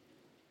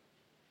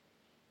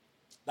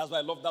 That's why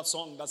I love that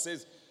song that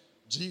says,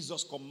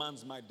 Jesus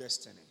commands my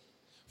destiny.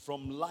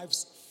 From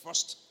life's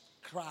first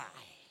cry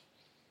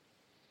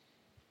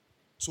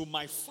to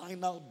my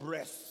final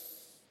breath,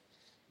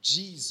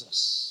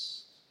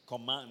 Jesus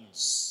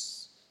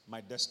commands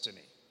my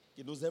destiny.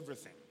 He knows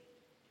everything.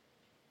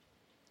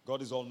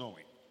 God is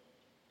all-knowing.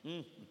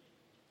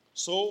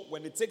 So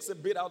when he takes a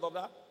bit out of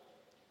that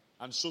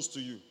and shows to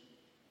you,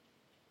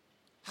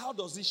 how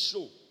does he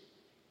show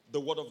the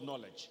word of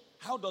knowledge?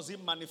 How does he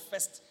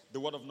manifest the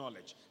word of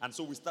knowledge? And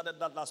so we started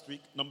that last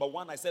week. Number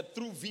one, I said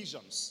through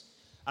visions.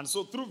 And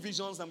so through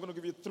visions, I'm going to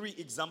give you 3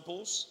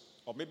 examples,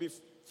 or maybe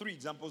 3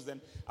 examples.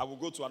 Then I will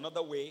go to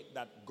another way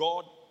that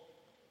God,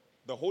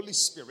 the Holy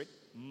Spirit,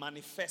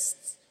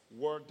 manifests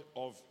word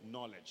of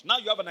knowledge. Now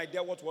you have an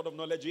idea what word of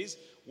knowledge is.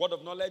 Word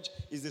of knowledge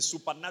is the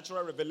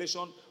supernatural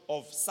revelation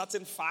of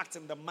certain facts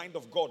in the mind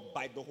of God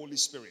by the Holy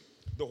Spirit.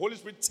 The Holy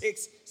Spirit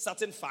takes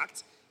certain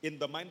facts in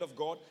the mind of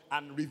God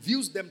and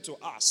reveals them to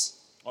us.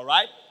 All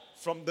right?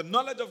 From the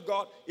knowledge of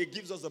God, it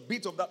gives us a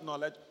bit of that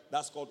knowledge.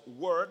 That's called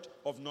word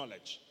of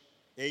knowledge.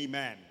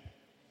 Amen.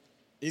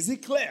 Is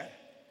it clear?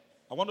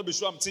 I want to be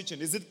sure I'm teaching.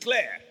 Is it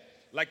clear?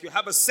 Like you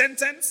have a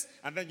sentence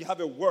and then you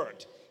have a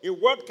word. A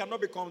word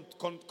cannot be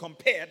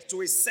compared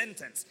to a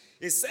sentence.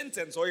 A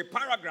sentence or a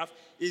paragraph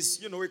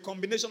is, a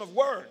combination of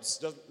words.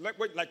 Just like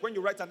when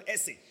you write an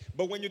essay.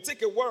 But when you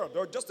take a word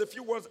or just a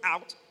few words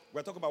out,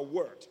 we're talking about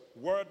word.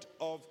 Word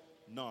of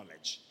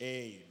knowledge.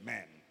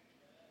 Amen.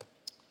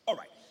 All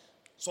right.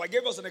 So I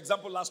gave us an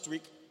example last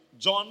week.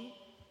 John,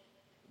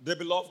 the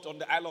beloved on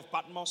the Isle of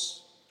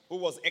Patmos, who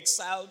was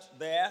exiled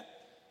there.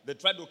 They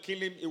tried to kill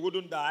him. He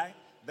wouldn't die.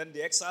 Then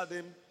they exiled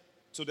him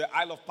to the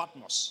Isle of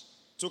Patmos.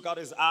 Took out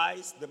his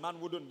eyes. The man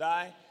wouldn't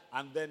die.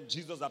 And then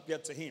Jesus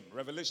appeared to him.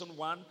 Revelation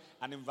 1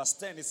 and in verse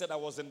 10, he said, I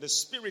was in the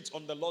spirit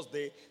on the Lord's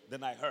day.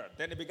 Then I heard.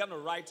 Then he began to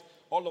write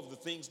all of the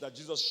things that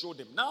Jesus showed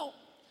him. Now,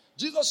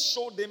 Jesus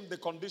showed him the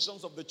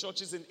conditions of the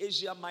churches in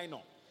Asia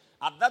Minor.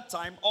 At that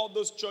time, all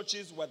those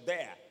churches were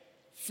there.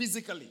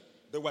 Physically,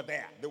 they were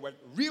there. They were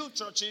real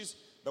churches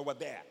that were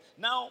there.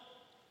 Now,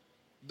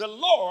 The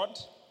Lord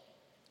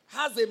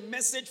has a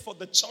message for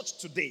the church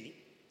today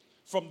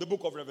from the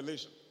book of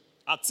Revelation.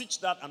 I'll teach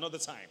that another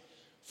time.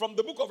 From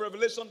the book of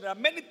Revelation, there are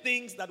many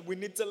things that we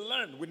need to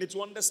learn, we need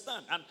to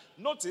understand. And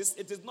notice,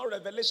 it is not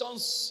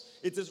revelations,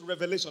 it is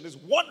revelation. It's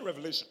one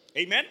revelation.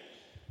 Amen?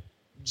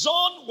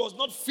 John was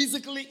not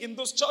physically in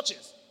those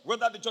churches.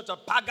 Whether the church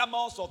of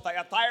Pergamos or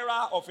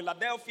Thyatira or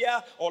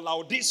Philadelphia or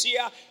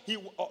Laodicea, he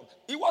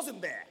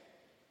wasn't there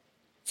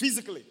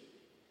physically.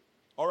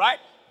 All right?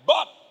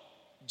 But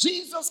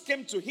Jesus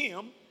came to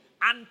him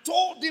and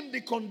told him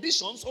the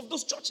conditions of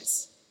those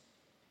churches.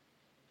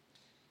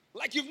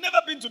 Like you've never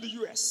been to the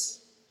US.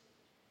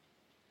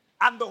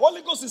 And the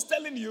Holy Ghost is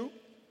telling you,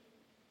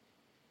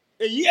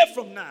 a year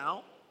from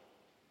now,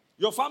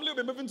 your family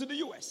will be moving to the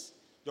US.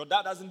 Your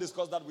dad hasn't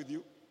discussed that with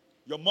you.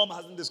 Your mom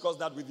hasn't discussed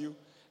that with you.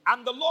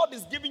 And the Lord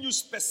is giving you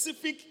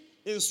specific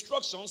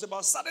instructions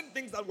about certain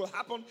things that will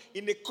happen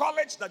in the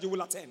college that you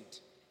will attend.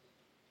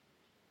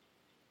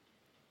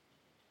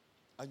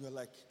 And you're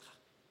like,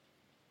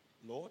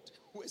 Lord,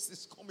 where is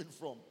this coming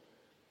from?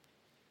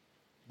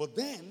 But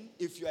then,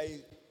 if you are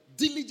a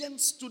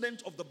diligent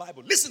student of the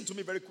Bible, listen to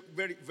me very,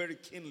 very, very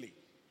keenly.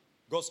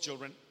 God's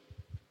children,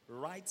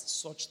 write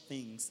such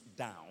things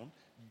down,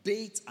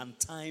 date and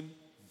time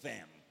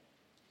them.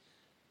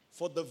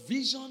 For the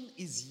vision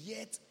is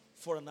yet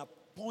for an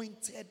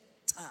appointed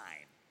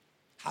time.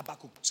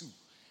 Habakkuk 2.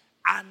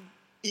 And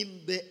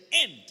in the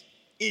end,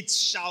 it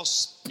shall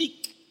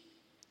speak.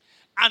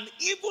 And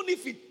even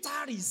if it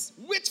tarries,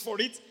 wait for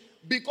it,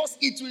 because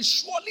it will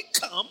surely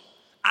come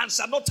and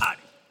shall not tarry.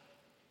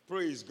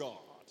 Praise God.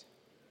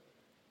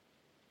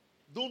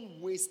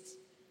 Don't waste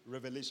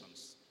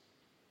revelations.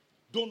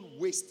 Don't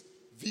waste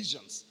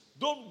visions.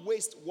 Don't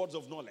waste words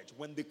of knowledge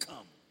when they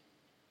come.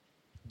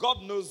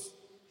 God knows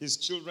his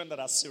children that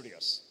are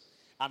serious.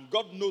 And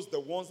God knows the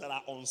ones that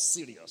are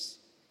unserious.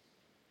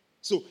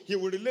 So he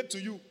will relate to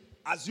you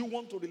as you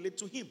want to relate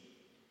to him.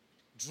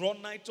 Draw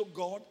nigh to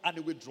God and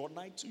he will draw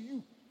nigh to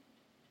you.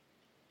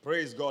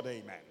 Praise God,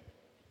 amen.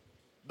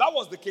 That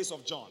was the case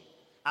of John.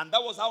 And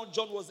that was how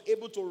John was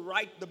able to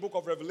write the book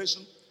of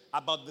Revelation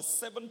about the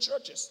 7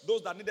 churches.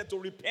 Those that needed to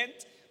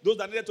repent, those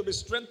that needed to be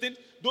strengthened,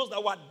 those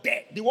that were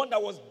dead, the one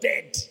that was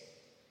dead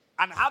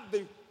and had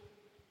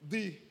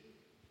the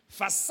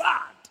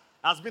facade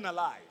has been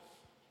alive.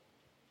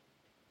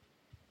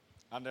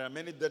 And there are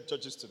many dead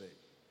churches today.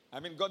 I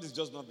mean, God is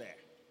just not there.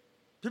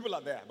 People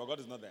are there, but God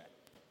is not there.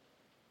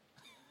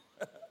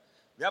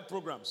 They have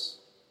programs.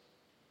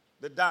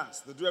 They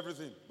dance. They do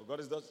everything. But God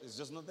is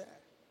just not there.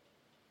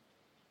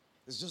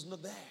 It's just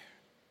not there.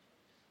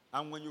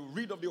 And when you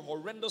read of the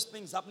horrendous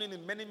things happening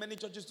in many, many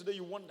churches today,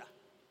 you wonder.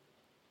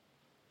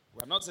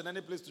 We're not in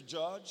any place to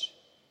judge,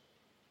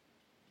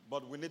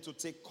 but we need to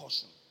take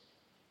caution.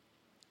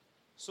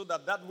 So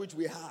that which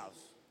we have,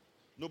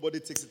 nobody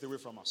takes it away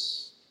from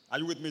us. Are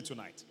you with me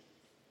tonight?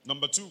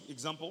 Number 2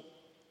 example.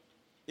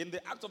 In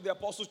the Acts of the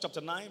Apostles,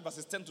 chapter 9,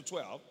 verses 10 to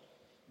 12,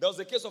 there was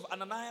a case of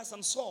Ananias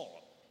and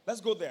Saul.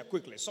 Let's go there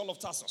quickly. Saul of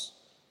Tarsus.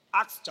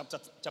 Acts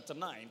chapter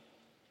 9,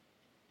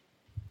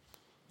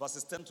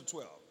 verses 10 to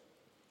 12.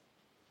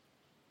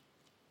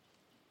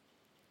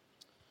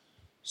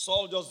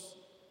 Saul just,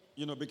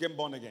 became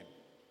born again.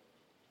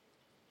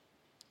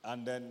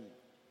 And then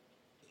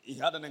he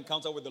had an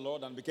encounter with the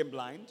Lord and became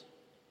blind.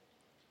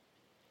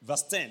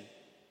 Verse 10.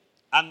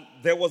 And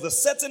there was a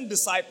certain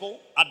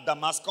disciple at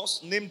Damascus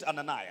named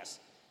Ananias.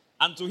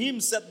 And to him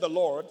said the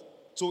Lord,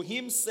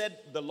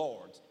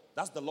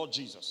 that's the Lord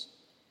Jesus.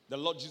 The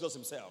Lord Jesus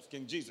himself,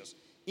 King Jesus.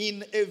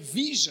 In a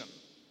vision.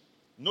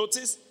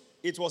 Notice,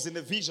 it was in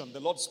a vision. The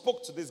Lord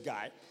spoke to this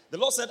guy. The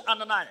Lord said,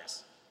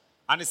 Ananias.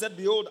 And he said,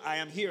 behold, I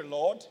am here,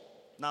 Lord.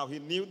 Now he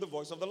knew the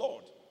voice of the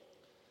Lord.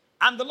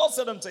 And the Lord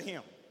said unto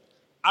him,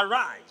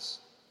 arise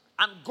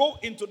and go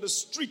into the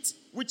street,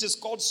 which is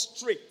called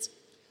Straight.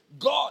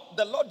 God,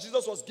 the Lord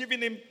Jesus was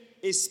giving him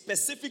a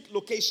specific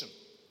location.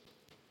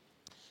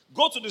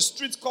 Go to the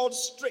street called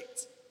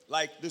Straight,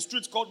 like the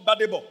street called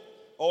Badebo,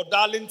 or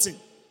Darlington,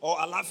 or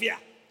Alafia,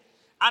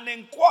 and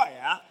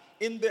inquire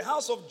in the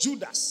house of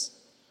Judas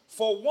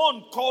for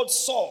one called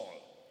Saul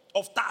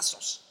of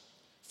Tarsus.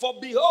 For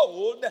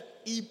behold,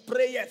 he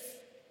prayeth.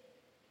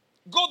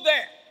 Go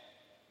there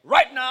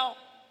right now.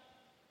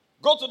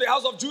 Go to the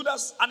house of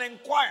Judas and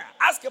inquire.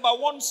 Ask about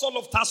one Saul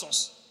of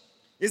Tarsus.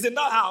 He's in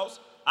that house,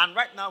 and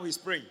right now he's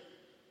praying.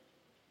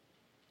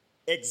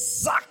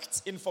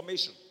 Exact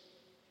information.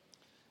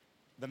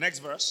 The next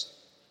verse.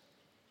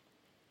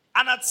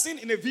 And had seen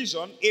in a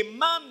vision a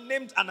man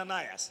named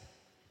Ananias.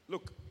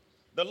 Look,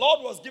 the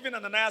Lord was giving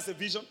Ananias a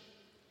vision.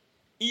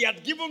 He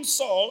had given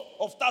Saul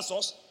of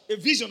Tarsus a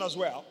vision as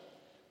well.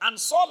 And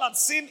Saul had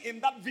seen in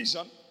that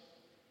vision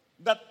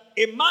that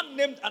a man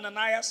named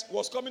Ananias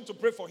was coming to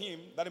pray for him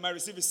that he might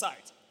receive his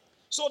sight.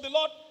 So the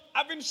Lord,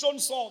 having shown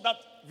Saul that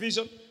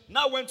vision,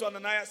 now went to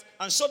Ananias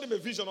and showed him a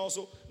vision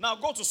also. Now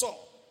go to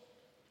Saul.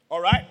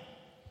 All right?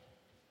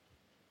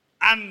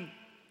 And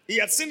he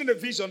had seen in a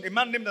vision a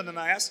man named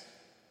Ananias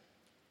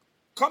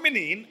coming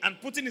in and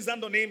putting his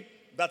hand on him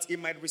that he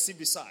might receive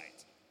his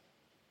sight.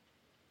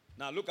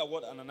 Now look at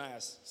what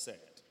Ananias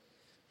said.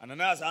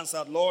 Ananias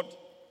answered, Lord,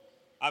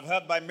 I've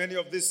heard by many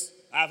of this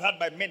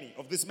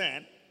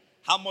man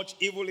how much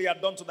evil he had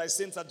done to thy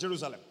saints at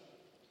Jerusalem.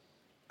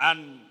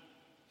 And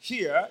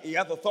here he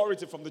had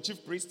authority from the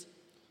chief priest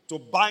to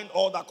bind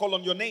all that call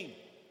on your name.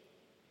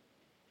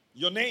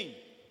 Your name.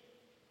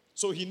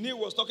 So he knew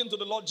he was talking to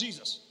the Lord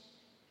Jesus.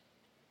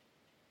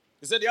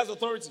 He said he has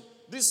authority.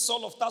 This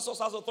Saul of Tarsus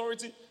has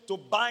authority to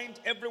bind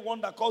everyone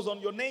that calls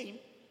on your name.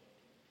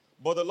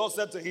 But the Lord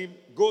said to him,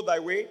 go thy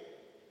way,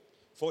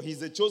 for he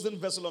is a chosen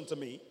vessel unto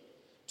me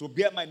to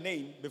bear my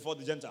name before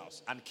the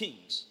Gentiles and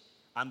kings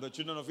and the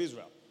children of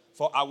Israel.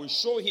 For I will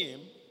show him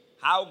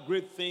how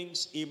great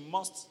things he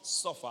must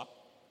suffer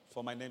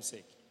for my name's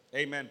sake.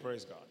 Amen.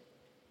 Praise God.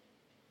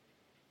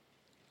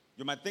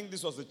 You might think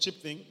this was a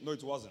cheap thing. No,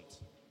 it wasn't.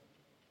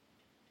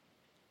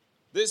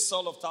 This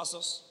Saul of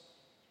Tarsus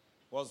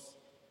was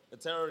a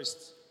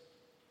terrorist.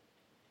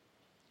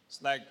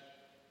 It's like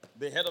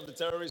the head of the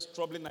terrorists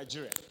troubling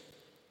Nigeria.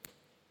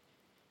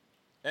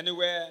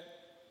 Anywhere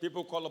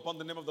people call upon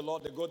the name of the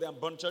Lord, they go there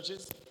and burn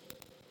churches,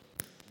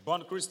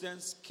 burn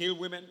Christians, kill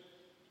women,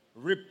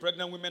 rip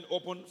pregnant women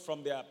open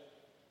from their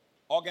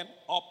organ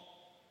up,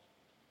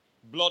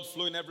 blood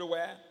flowing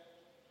everywhere.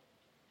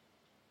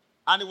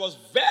 And he was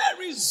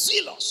very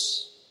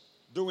zealous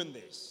doing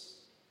this.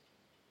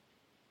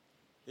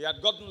 He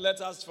had gotten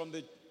letters from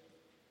the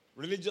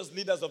religious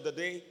leaders of the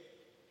day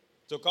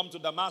to come to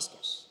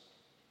Damascus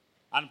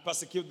and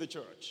persecute the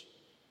church.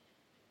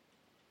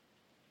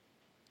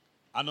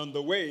 And on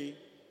the way,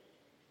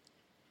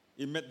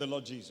 he met the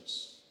Lord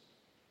Jesus.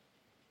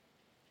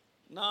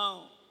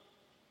 Now,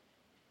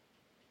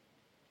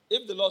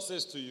 if the Lord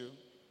says to you,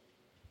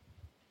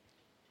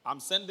 I'm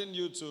sending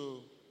you to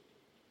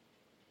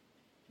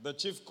the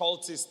chief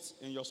cultist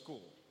in your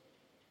school,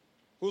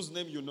 whose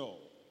name you know,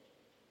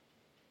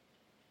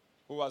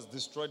 who has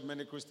destroyed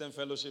many Christian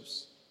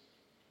fellowships,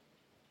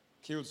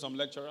 killed some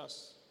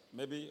lecturers,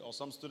 maybe, or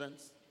some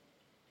students,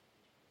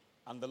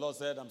 and the Lord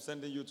said, I'm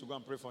sending you to go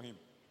and pray for him.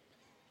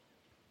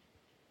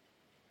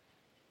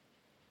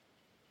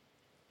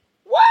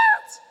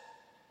 What?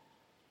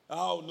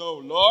 Oh, no,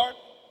 Lord.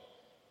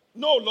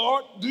 No,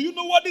 Lord. Do you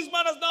know what this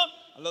man has done?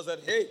 And the Lord said,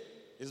 hey,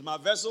 he's my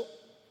vessel.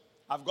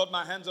 I've got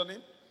my hands on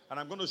him, and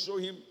I'm going to show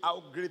him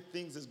how great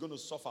things he's going to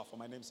suffer for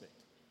my name's sake.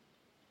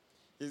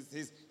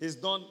 He's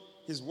done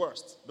his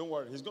worst. Don't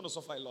worry. He's going to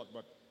suffer a lot,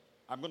 but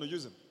I'm going to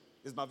use him.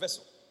 He's my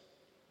vessel.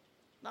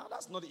 Now,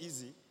 that's not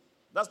easy.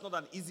 That's not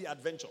an easy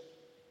adventure.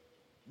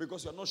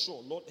 Because you're not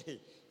sure, Lord, hey,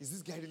 is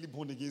this guy really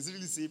born again? Is he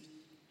really saved?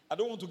 I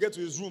don't want to get to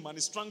his room and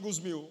he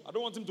strangles me. I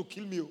don't want him to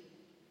kill me.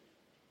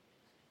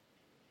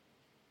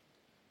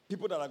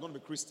 People that are going to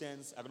be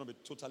Christians are going to be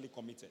totally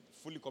committed,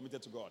 fully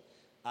committed to God.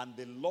 And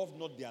they love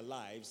not their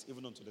lives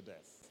even unto the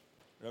death.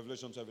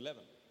 Revelation 12:11.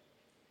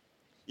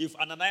 If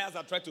Ananias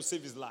had tried to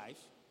save his life,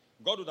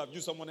 God would have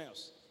used someone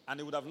else. And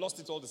he would have lost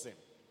it all the same.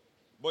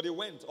 But he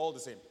went all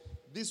the same.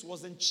 This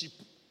wasn't cheap.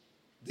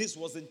 This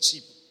wasn't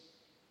cheap.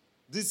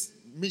 This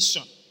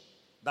mission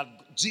that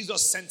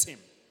Jesus sent him.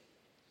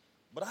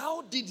 But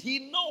how did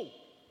he know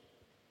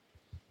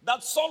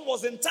that Saul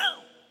was in town?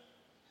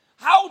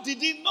 How did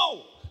he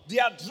know the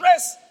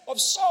address of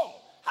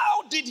Saul?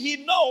 How did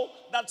he know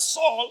that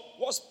Saul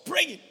was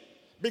praying?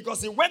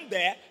 Because he went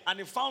there and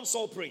he found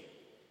Saul praying.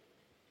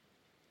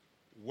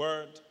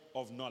 Word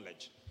of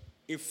knowledge.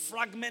 A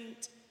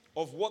fragment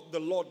of what the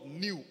Lord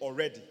knew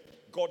already.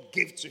 God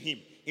gave to him,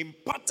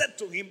 imparted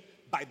to him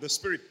by the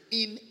Spirit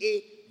in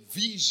a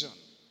vision.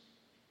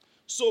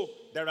 So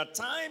there are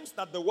times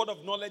that the word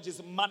of knowledge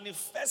is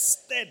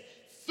manifested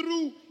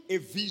through a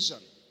vision.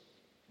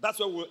 That's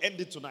where we'll end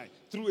it tonight,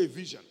 through a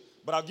vision.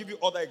 But I'll give you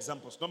other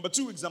examples. Number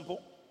 2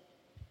 example,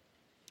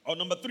 or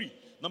number 3.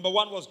 Number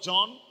 1 was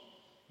John,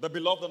 the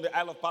beloved on the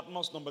Isle of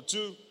Patmos. Number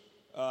 2,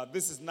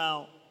 this is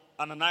now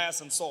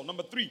Ananias and Saul.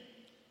 Number 3,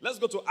 let's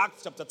go to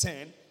Acts chapter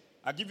 10.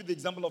 I'll give you the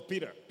example of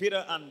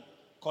Peter and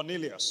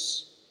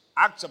Cornelius.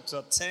 Acts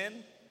chapter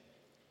 10,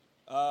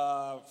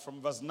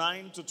 from verse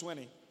 9 to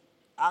 20.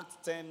 Acts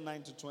 10,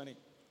 9 to 20.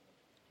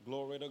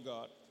 Glory to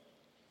God.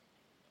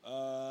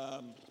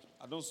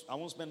 I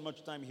won't spend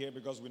much time here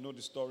because we know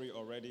the story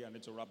already. I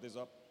need to wrap this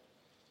up.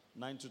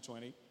 9 to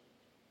 20.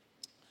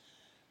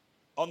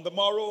 On the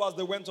morrow, as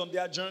they went on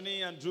their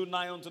journey and drew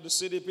nigh unto the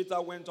city, Peter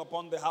went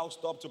upon the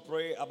housetop to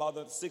pray about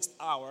the 6th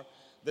hour.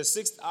 The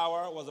 6th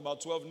hour was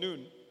about 12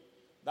 noon.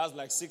 That's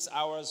like 6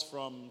 hours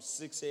from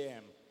 6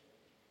 a.m.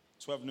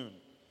 12 noon.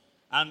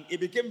 And he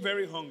became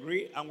very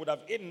hungry and would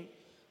have eaten.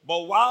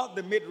 But while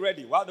they made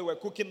ready, while they were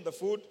cooking the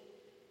food,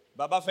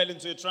 Baba fell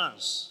into a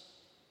trance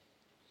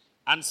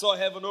and saw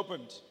heaven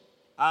opened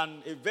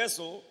and a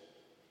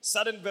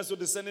certain vessel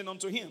descending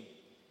unto him,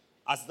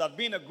 as it had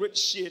been a great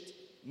sheet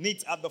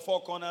knit at the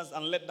 4 corners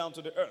and let down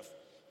to the earth,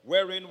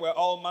 wherein were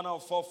all manner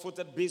of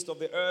 4-footed beasts of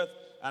the earth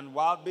and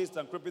wild beasts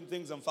and creeping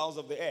things and fowls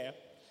of the air.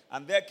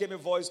 And there came a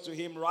voice to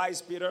him,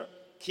 Rise, Peter,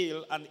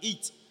 kill and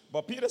eat.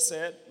 But Peter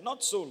said,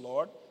 Not so,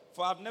 Lord,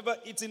 for I have never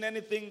eaten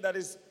anything that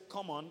is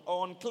common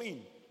or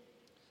unclean.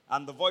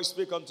 And the voice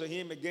spake unto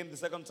him again the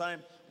second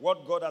time,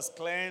 what God has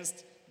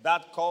cleansed,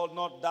 that call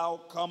not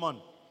thou common.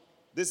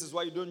 This is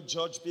why you don't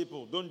judge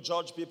people. Don't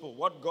judge people.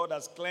 What God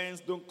has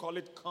cleansed, don't call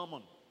it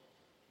common.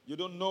 You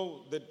don't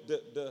know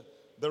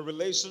the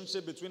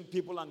relationship between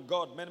people and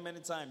God many, many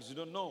times. You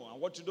don't know.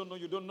 And what you don't know,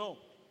 you don't know.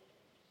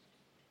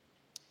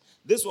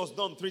 This was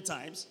done 3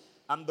 times,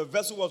 and the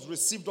vessel was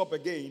received up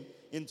again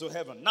into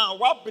heaven. Now,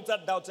 while Peter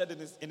doubted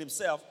in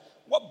himself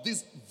what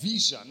this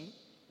vision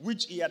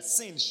which he had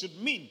seen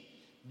should mean,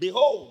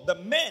 behold, the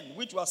men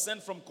which were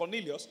sent from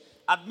Cornelius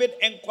had made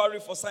enquiry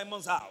for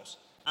Simon's house,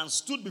 and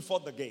stood before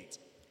the gate,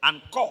 and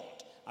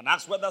called, and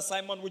asked whether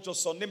Simon, which was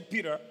surnamed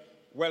Peter,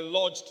 were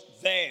lodged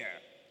there.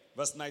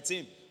 Verse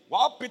 19.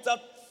 While Peter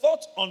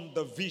thought on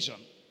the vision,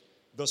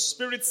 the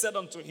Spirit said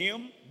unto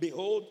him,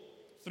 behold,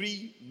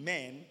 3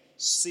 men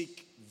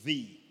seek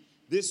thee.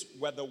 These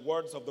were the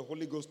words of the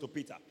Holy Ghost to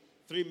Peter.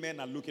 3 men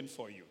are looking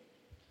for you.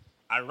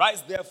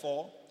 Arise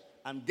therefore,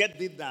 and get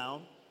thee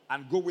down,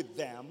 and go with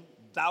them,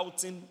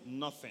 doubting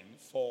nothing,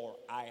 for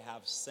I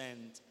have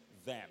sent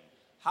them.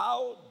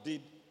 How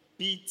did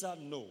Peter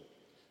know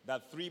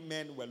that 3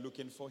 men were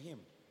looking for him?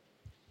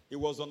 He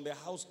was on the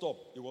housetop.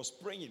 He was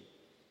praying.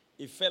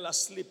 He fell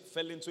asleep,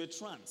 fell into a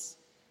trance.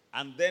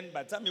 And then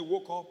by the time he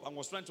woke up and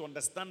was trying to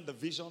understand the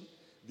vision,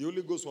 the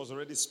Holy Ghost was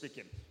already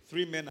speaking.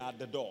 3 men are at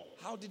the door.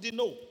 How did he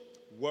know?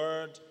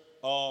 Word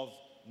of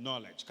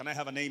knowledge. Can I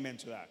have an amen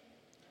to that?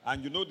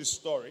 And you know the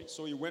story.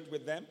 So he went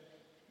with them.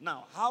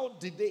 Now, how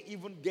did they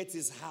even get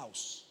his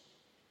house?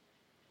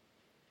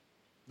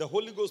 The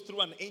Holy Ghost,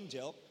 through an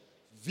angel,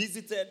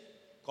 visited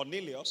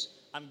Cornelius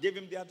and gave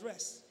him the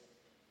address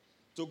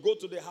to go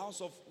to the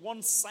house of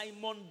one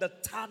Simon the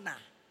Tanner.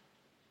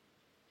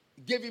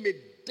 Gave him a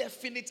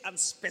definite and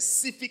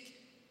specific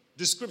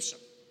description.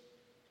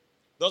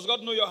 Does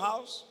God know your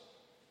house?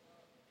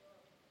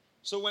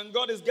 So when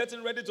God is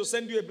getting ready to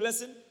send you a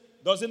blessing,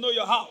 does he know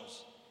your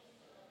house?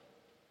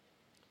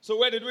 So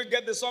where did we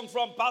get the song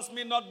from? Pass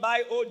me not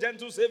by, O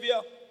gentle Savior.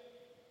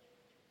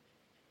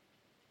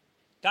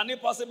 Can he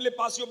possibly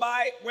pass you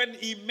by when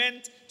he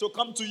meant to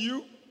come to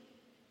you?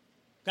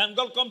 Can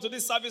God come to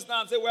this service now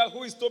and say, well,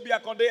 who is Toby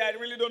Akonde? I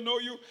really don't know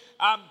you.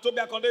 Toby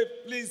Akonde,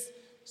 please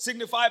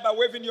signify by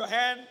waving your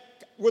hand.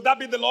 Would that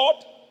be the Lord?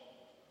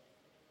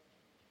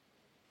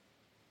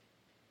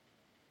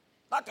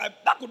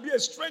 That could be a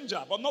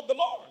stranger, but not the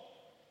Lord.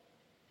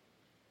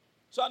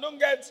 So I don't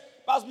get,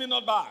 pass me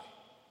not by,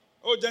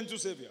 oh gentle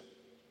Savior.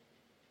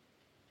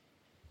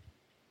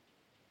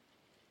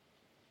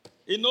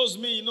 He knows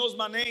me, he knows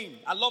my name.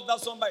 I love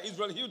that song by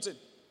Israel Houghton.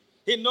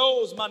 He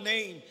knows my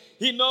name.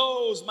 He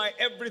knows my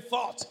every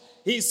thought.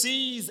 He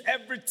sees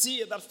every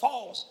tear that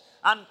falls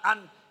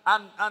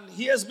and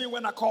hears me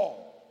when I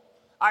call.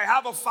 I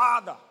have a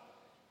Father.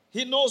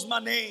 He knows my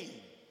name.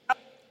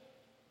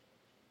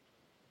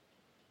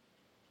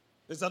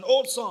 It's an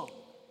old song,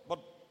 but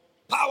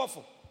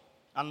powerful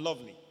and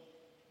lovely.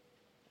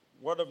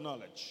 Word of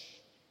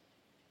knowledge.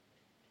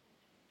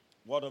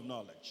 Word of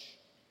knowledge.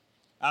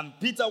 And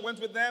Peter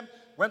went with them,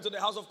 went to the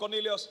house of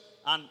Cornelius,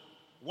 and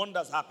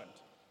wonders happened.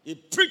 He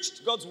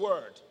preached God's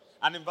word.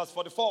 And in verse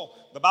 44,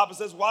 the Bible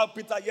says, while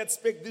Peter yet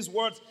spake these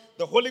words,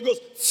 the Holy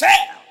Ghost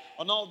fell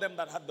on all them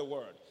that had the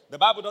word. The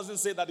Bible doesn't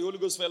say that the Holy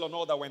Ghost fell on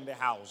all that were in the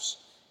house.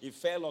 It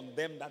fell on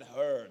them that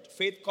heard.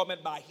 Faith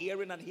cometh by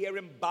hearing, and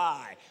hearing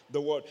by the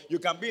word. You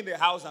can be in the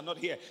house and not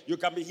hear. You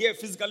can be here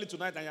physically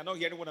tonight and you're not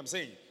hearing what I'm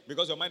saying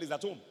because your mind is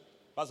at home.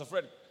 Pastor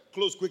Fred,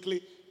 close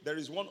quickly. There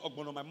is one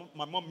ogbono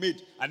my mom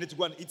made. I need to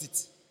go and eat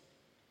it.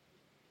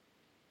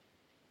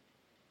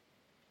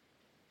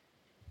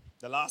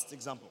 The last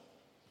example.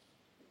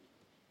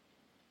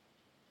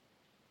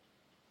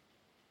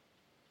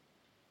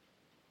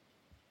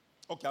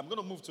 Okay, I'm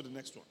going to move to the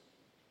next one.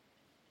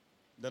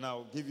 Then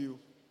I'll give you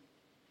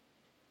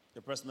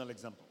a personal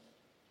example.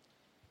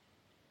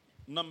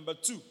 Number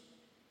 2.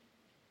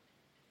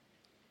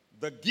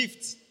 The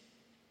gift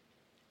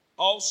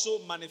also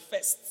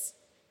manifests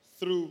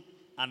through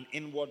an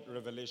inward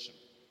revelation.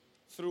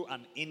 Through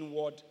an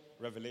inward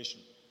revelation.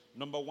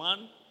 Number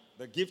 1,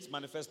 the gift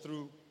manifests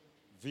through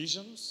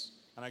visions.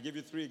 And I give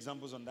you 3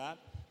 examples on that.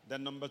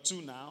 Then number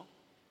 2 now,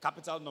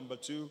 capital number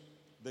 2,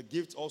 the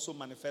gift also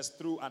manifests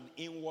through an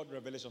inward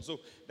revelation. So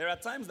there are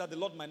times that the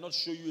Lord might not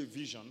show you a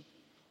vision,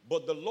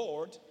 but the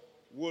Lord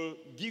will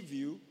give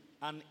you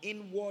an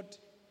inward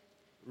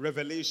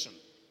revelation.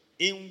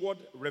 Inward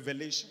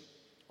revelation.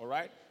 All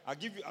right?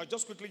 I'll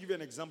just quickly give you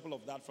an example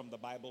of that from the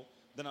Bible.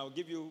 Then I'll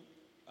give you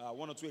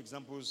 1 or 2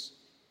 examples.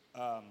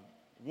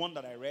 One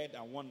that I read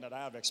and one that I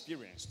have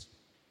experienced.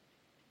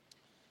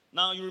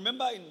 Now, you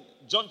remember in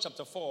John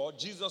chapter 4,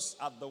 Jesus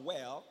at the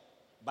well,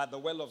 by the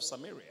well of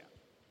Samaria.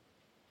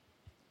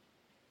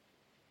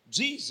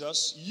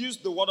 Jesus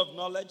used the word of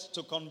knowledge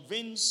to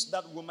convince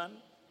that woman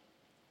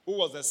who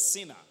was a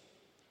sinner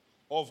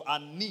of a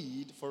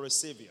need for a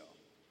savior.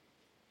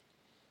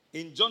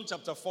 In John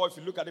chapter 4, if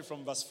you look at it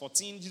from verse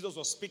 14, Jesus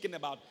was speaking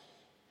about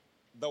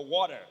the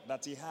water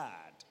that he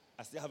had.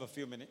 I still have a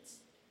few minutes.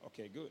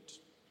 Okay, good.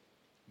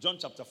 John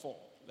chapter 4.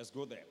 Let's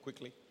go there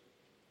quickly.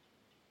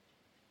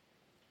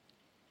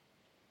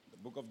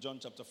 Book of John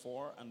chapter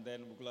 4, and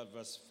then we'll go at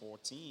verse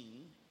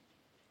 14.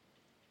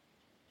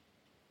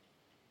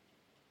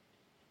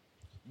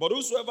 But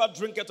whosoever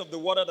drinketh of the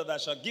water that I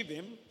shall give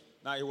him,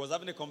 now he was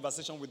having a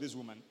conversation with this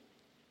woman.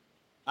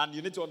 And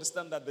you need to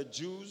understand that the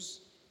Jews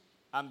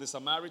and the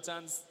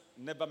Samaritans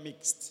never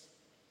mixed.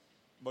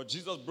 But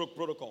Jesus broke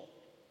protocol.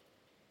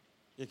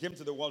 He came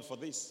to the world for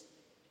this.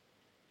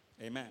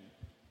 Amen.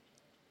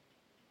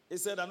 He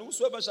said, and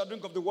whosoever shall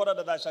drink of the water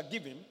that I shall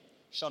give him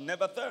shall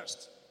never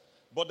thirst.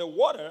 But the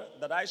water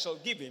that I shall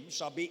give him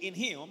shall be in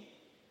him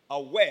a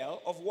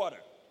well of water,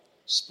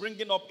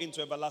 springing up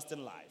into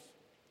everlasting life.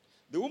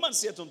 The woman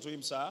said unto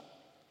him, Sir,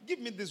 give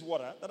me this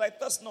water that I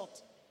thirst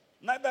not,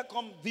 neither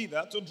come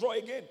thither to draw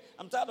again.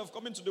 I'm tired of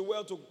coming to the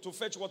well to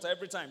fetch water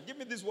every time. Give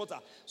me this water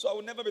so I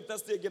will never be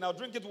thirsty again. I'll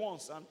drink it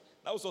once and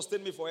that will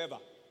sustain me forever.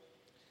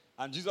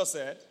 And Jesus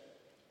said,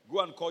 go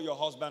and call your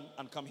husband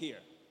and come here.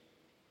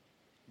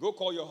 Go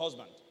call your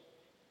husband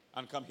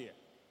and come here.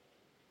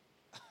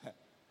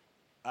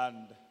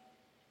 And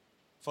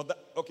for that,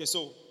 okay,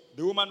 so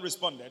the woman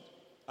responded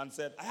and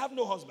said, I have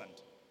no husband.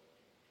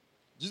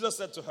 Jesus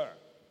said to her,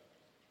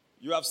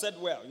 you have said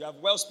well, you have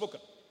well spoken,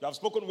 you have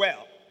spoken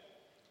well.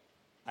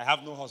 I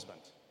have no husband.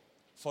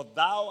 For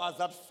thou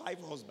hast had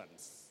 5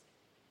 husbands,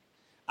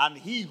 and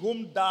he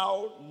whom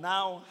thou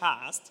now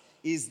hast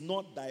is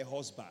not thy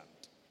husband.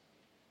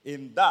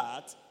 In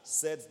that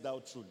saidst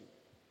thou truly.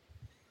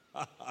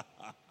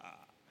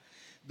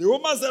 The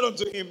woman said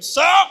unto him,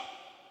 Sir,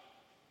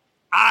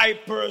 I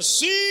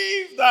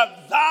perceive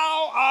that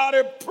thou art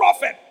a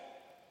prophet.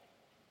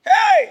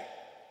 Hey!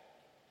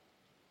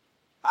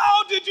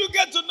 How did you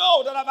get to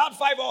know that I've had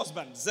 5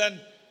 husbands?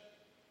 And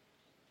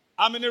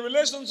I'm in a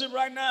relationship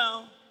right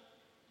now.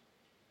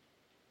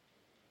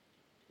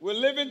 We're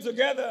living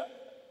together.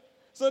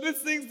 So these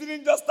things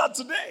didn't just start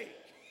today.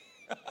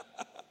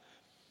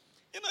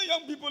 You know,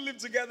 young people live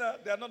together.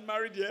 They're not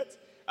married yet.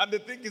 And they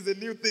think it's a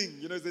new thing.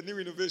 You know, it's a new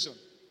innovation.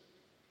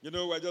 You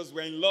know,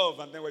 we're in love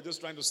and then we're just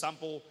trying to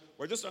sample.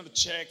 We're just trying to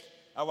check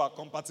our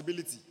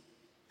compatibility.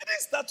 It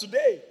didn't start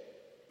today.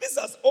 This is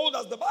as old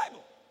as the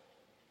Bible.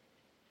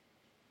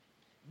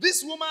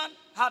 This woman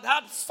had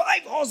had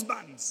 5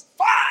 husbands.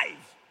 5!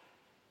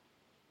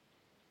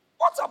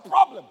 What's her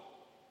problem?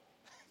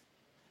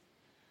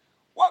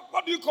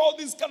 What do you call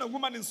this kind of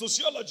woman in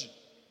sociology?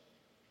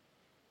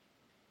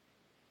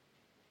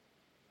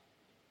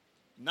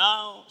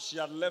 Now she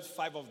had left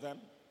 5 of them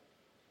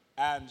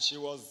and she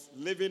was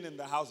living in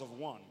the house of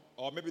one.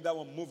 Or maybe that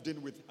one moved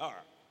in with her.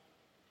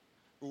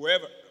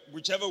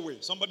 Whichever way,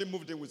 somebody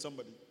moved in with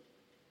somebody.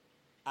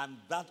 And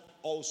that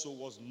also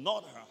was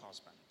not her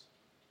husband.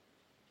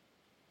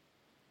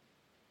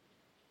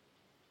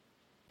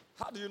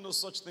 How do you know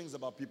such things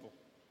about people?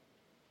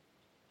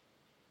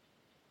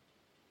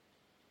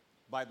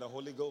 By the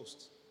Holy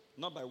Ghost.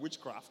 Not by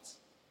witchcraft.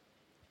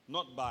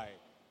 Not by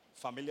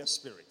familiar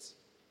spirits.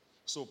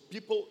 So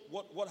people,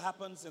 what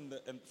happens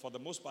for the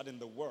most part in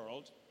the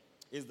world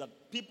is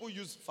that people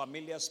use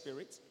familiar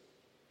spirits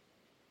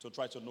to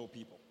try to know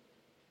people.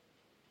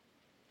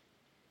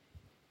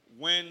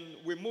 When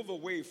we move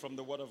away from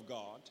the Word of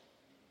God,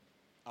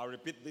 I'll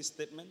repeat this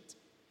statement,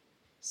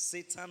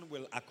 Satan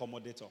will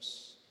accommodate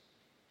us.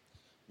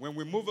 When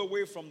we move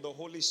away from the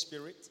Holy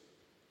Spirit,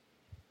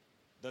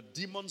 the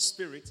demon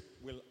spirit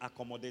will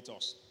accommodate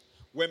us.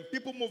 When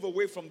people move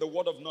away from the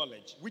word of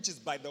knowledge, which is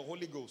by the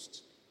Holy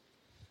Ghost,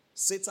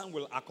 Satan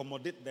will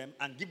accommodate them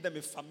and give them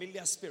a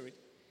familiar spirit,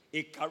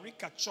 a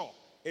caricature,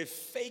 a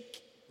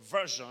fake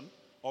version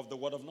of the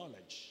word of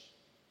knowledge.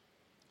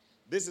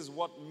 This is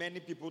what many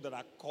people that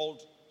are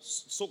called,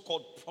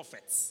 so-called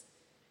prophets,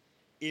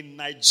 in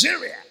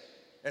Nigeria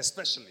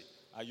especially,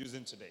 are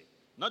using today.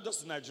 Not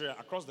just in Nigeria,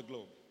 across the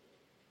globe.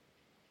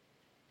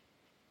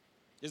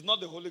 It's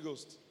not the Holy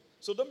Ghost.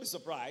 So don't be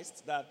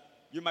surprised that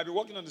you might be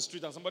walking on the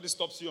street and somebody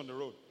stops you on the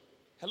road.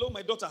 Hello,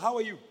 my daughter, how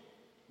are you?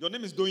 Your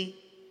name is Doing.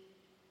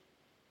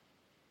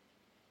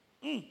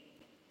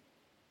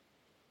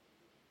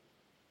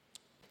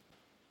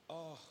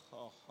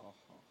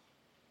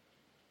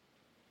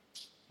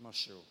 Not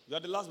sure. You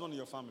are the last one in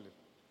your family.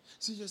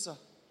 See, yes, sir.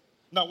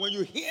 Now, when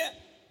you hear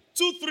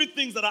 2-3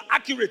 things that are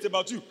accurate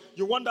about you,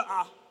 you wonder,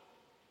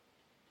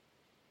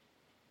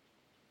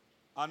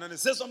 and then it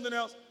says something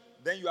else,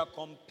 then you are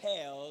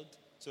compelled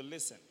to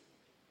listen.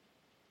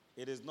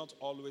 It is not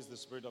always the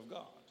Spirit of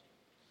God.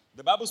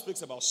 The Bible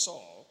speaks about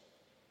Saul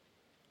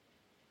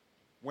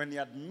when he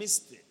had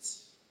missed it.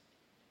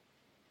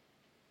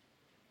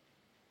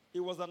 He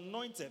was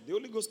anointed. The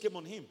Holy Ghost came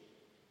on him.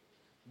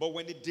 But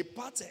when he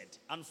departed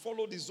and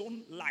followed his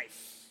own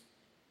life,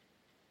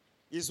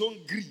 his own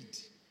greed,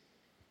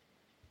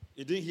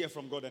 he didn't hear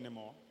from God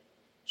anymore.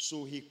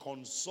 So he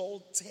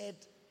consulted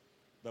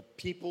the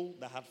people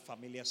that had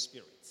familiar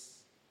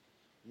spirits.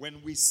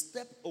 When we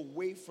step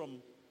away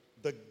from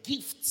the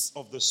gifts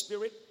of the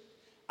Spirit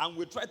and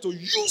we try to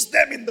use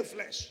them in the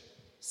flesh,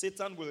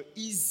 Satan will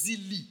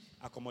easily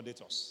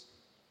accommodate us.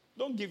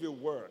 Don't give a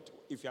word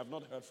if you have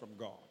not heard from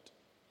God.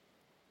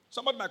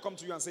 Somebody might come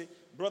to you and say,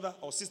 brother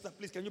or sister,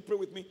 please, can you pray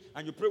with me?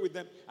 And you pray with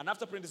them. And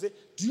after praying, they say,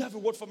 do you have a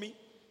word for me?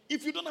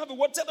 If you don't have a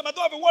word, tell them, I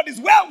don't have a word. It's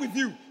well with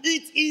you.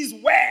 It is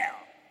well.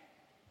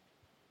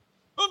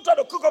 Don't try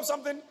to cook up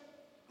something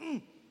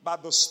by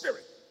the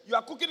Spirit. You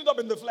are cooking it up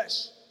in the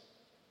flesh.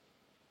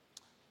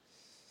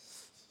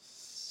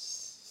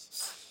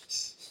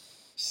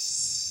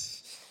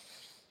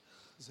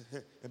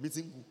 A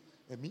meeting.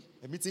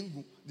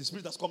 The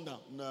Spirit has come down.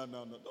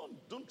 No.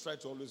 Don't try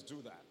to always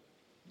do that.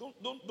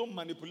 Don't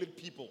manipulate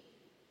people.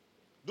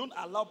 Don't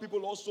allow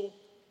people also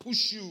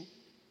push you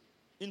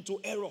into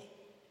error.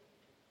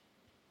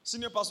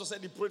 Senior pastor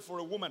said he prayed for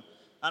a woman.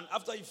 And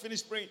after he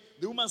finished praying,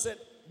 the woman said,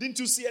 didn't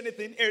you see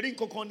anything? A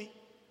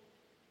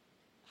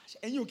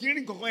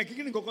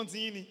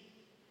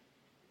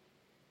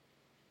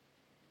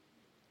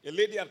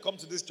lady had come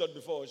to this church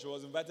before. She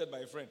was invited by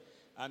a friend.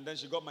 And then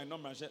she got my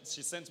number and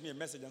she sent me a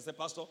message and said,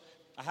 Pastor,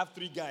 I have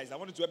 3 guys. I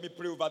wanted to help me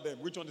pray over them.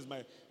 Which one is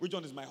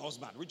my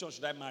husband? Which one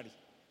should I marry?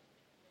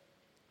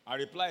 I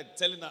replied,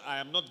 telling her I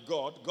am not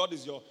God. God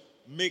is your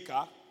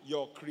maker,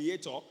 your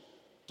creator.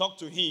 Talk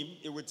to him.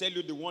 He will tell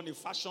you the one he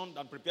fashioned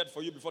and prepared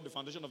for you before the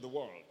foundation of the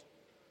world.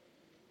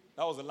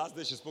 That was the last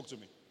day she spoke to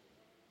me.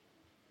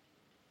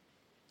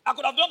 I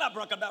could have done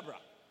abracadabra.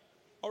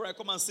 All right,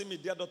 come and see me,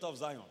 dear daughter of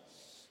Zion.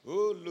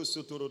 Oh, you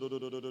see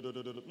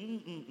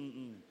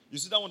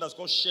that one that's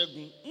called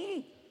Shegun?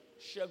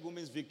 Shegun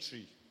means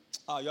victory.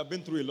 You have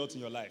been through a lot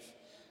in your life.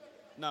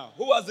 Now,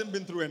 who hasn't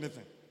been through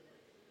anything?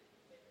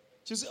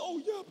 She said, oh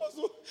yeah,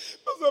 Pastor,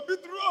 I've been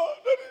through. Oh,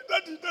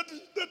 Daddy,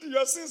 you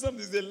are saying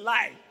something. It's a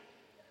lie.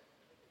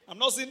 I'm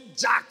not saying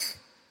jack.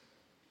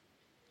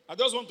 I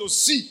just want to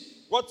see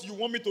what you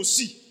want me to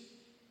see.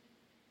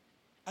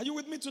 Are you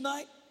with me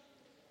tonight?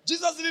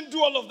 Jesus didn't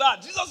do all of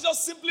that. Jesus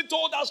just simply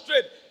told her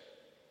straight.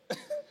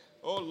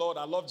 Oh Lord,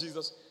 I love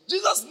Jesus.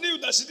 Jesus knew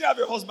that she didn't have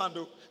a husband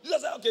though.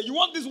 Jesus said, okay, you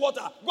want this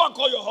water? Go and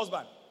call your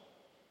husband.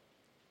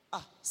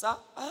 Sir,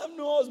 I have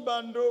no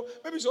husband though.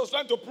 Maybe she was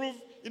trying to prove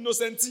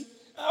innocency.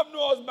 I have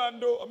no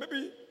husband though. Or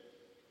maybe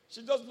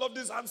she just loved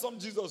this handsome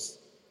Jesus.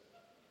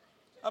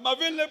 I'm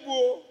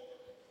available.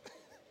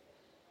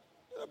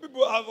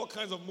 People have all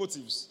kinds of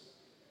motives.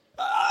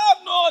 I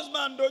have no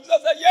husband though.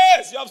 Jesus said,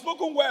 yes, you have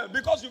spoken well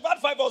because you've had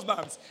 5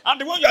 husbands.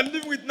 And the one you are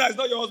living with now is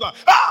not your husband.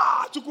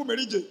 Chuku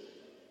Merije.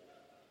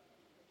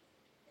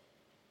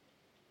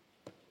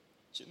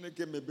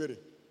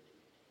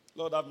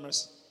 Lord have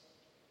mercy.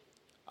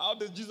 How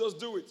did Jesus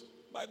do it?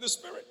 By the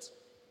Spirit.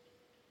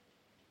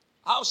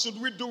 How should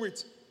we do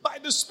it? By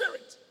the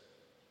Spirit.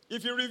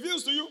 If he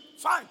reveals to you,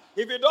 fine.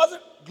 If he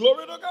doesn't,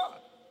 glory to God.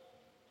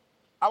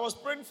 I was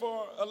praying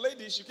for a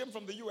lady. She came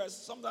from the U.S.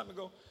 some time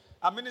ago.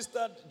 I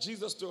ministered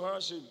Jesus to her.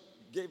 She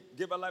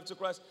gave her life to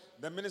Christ.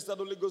 Then ministered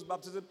Holy Ghost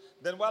baptism.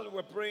 Then while we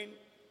were praying,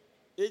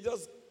 it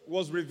just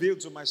was revealed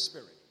to my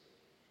spirit.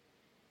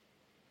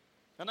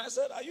 And I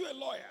said, are you a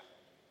lawyer?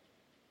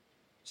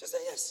 She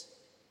said, yes.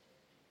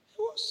 He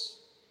was.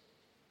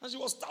 And she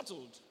was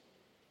startled.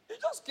 He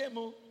just came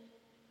home.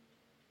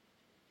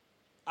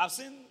 I've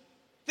seen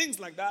things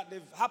like that.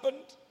 They've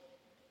happened.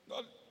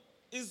 God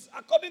is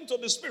according to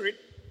the Spirit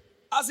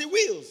as he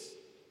wills.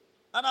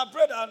 And I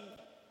prayed and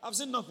I've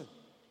seen nothing.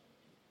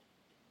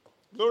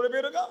 Glory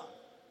be to God.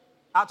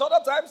 At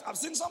other times, I've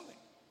seen something.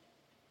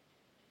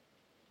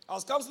 I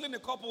was counseling a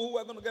couple who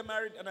were going to get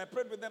married, and I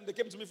prayed with them. They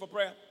came to me for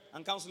prayer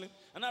and counseling,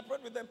 and I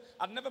prayed with them.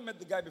 I'd never met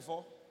the guy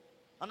before.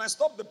 And I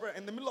stopped the prayer.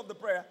 In the middle of the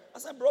prayer, I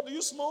said, bro, do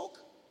you smoke?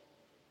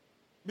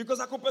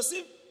 Because I could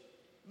perceive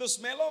the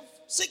smell of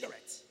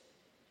cigarettes.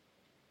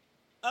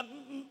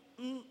 And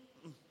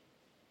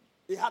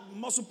he had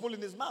muscle pull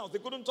in his mouth. They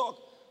couldn't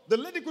talk. The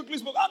lady quickly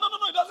spoke. No,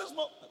 he doesn't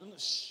smoke.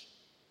 Shh.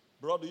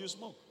 Bro, do you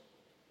smoke?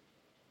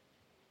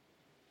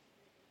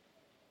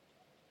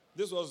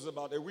 This was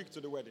about a week to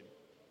the wedding.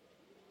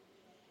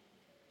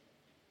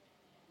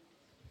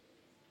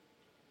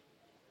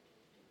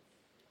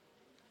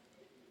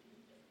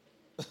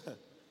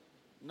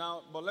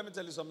 Now, but let me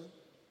tell you something.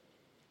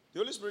 The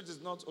Holy Spirit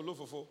is not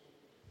olofofo.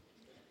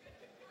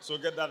 So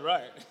get that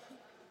right.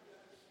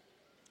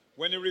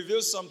 When he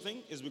reveals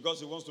something, it's because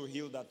he wants to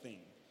heal that thing.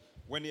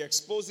 When he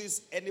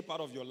exposes any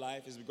part of your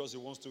life, it's because he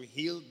wants to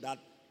heal that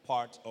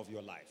part of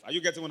your life. Are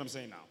you getting what I'm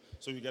saying now?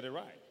 So you get it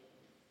right.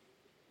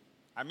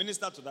 I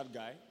ministered to that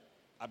guy.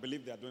 I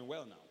believe they are doing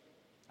well now.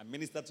 I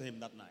ministered to him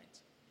that night.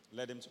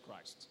 Led him to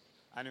Christ.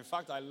 And in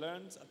fact, I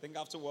learned, I think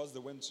afterwards, they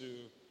went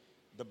to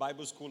the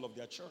Bible school of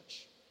their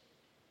church.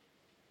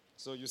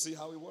 So you see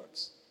how it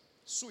works.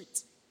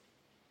 Sweet.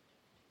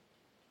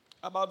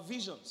 About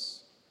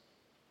visions.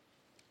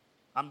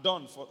 I'm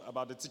done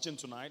about the teaching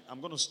tonight. I'm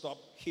going to stop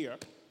here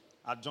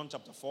at John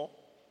chapter 4.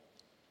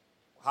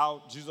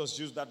 How Jesus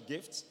used that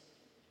gift.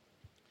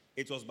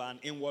 It was by an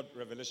inward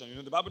revelation. You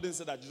know, the Bible didn't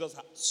say that Jesus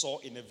saw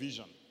in a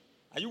vision.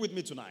 Are you with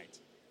me tonight?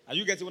 Are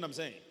you getting what I'm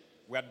saying?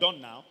 We are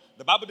done now.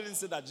 The Bible didn't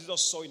say that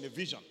Jesus saw in a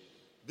vision.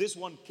 This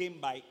one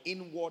came by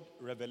inward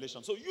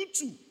revelation. So you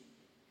too.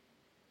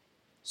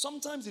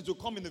 Sometimes it will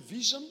come in a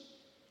vision.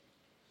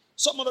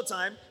 Some other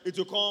time it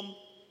will come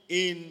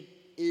in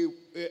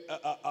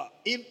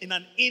in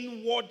an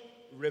inward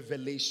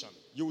revelation.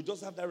 You will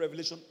just have that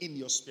revelation in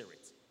your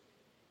spirit.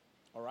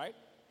 All right?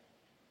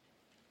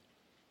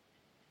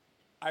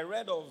 I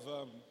read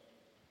of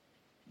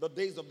the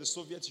days of the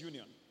Soviet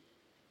Union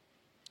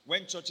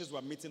when churches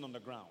were meeting on the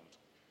ground.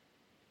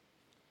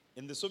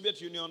 In the Soviet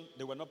Union,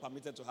 they were not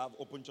permitted to have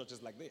open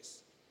churches like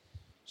this.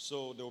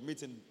 So they will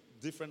meet in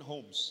different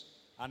homes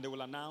and they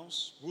will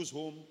announce whose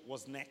home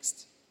was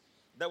next.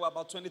 There were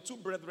about 22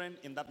 brethren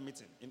in that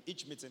meeting, in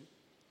each meeting.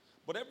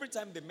 But every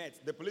time they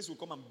met, the police would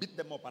come and beat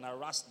them up and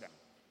harass them.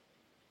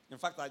 In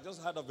fact, I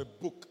just heard of a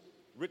book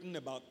written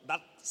about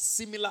that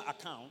similar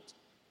account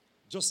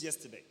just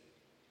yesterday.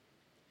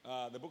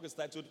 The book is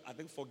titled, I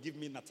think, Forgive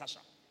Me, Natasha,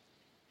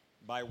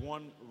 by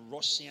one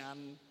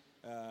Russian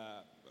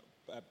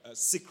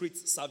secret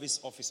service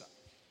officer.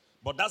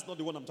 But that's not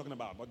the one I'm talking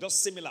about, but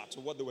just similar to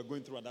what they were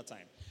going through at that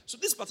time. So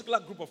this particular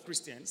group of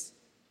Christians,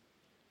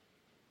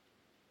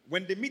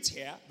 when they meet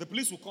here, the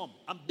police will come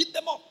and beat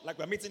them up like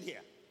we're meeting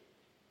here.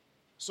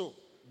 So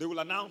they will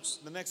announce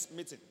the next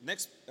meeting,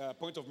 next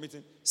point of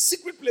meeting,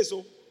 secret place.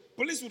 So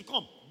police would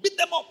come, beat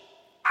them up.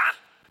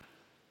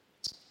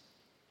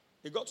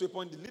 It got to a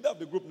point, the leader of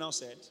the group now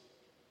said,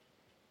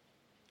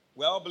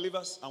 we're all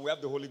believers and we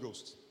have the Holy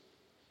Ghost.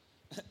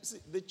 See,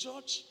 the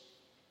church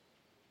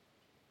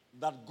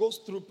that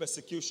goes through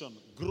persecution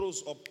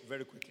grows up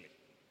very quickly.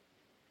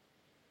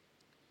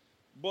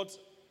 But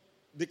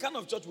the kind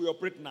of church we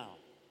operate now,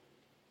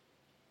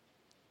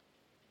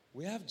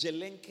 we have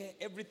Jelenke,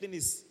 everything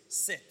is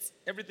set,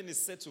 everything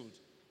is settled.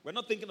 We're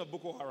not thinking of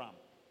Boko Haram.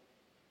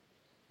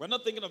 We're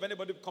not thinking of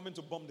anybody coming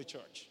to bomb the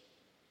church.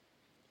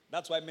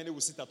 That's why many will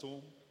sit at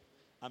home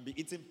and be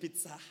eating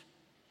pizza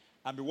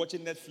and be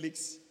watching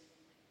Netflix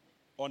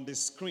on the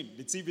screen,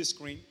 the TV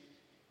screen,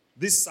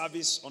 this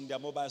service on their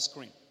mobile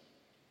screen.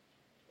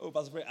 Oh,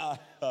 Pastor Fred.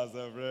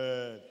 Pastor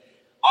Fred.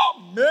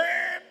 Oh,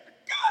 man,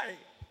 guy.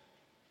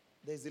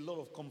 There's a lot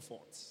of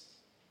comfort.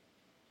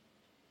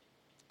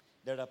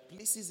 There are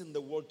places in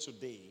the world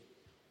today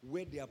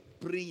where they are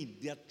praying,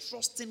 they are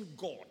trusting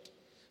God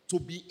to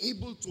be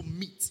able to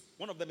meet.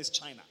 One of them is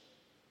China.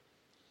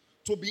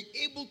 To be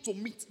able to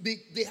meet.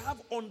 They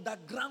have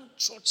underground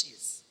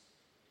churches.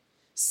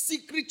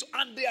 Secret,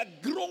 and they are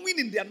growing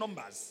in their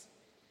numbers.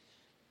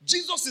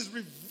 Jesus is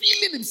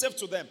revealing himself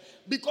to them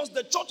because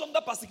the church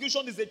under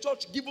persecution is a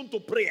church given to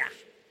prayer.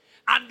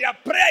 And their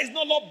prayer is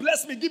not, Lord,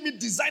 bless me, give me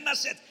designer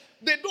shirt.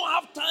 They don't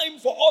have time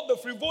for all the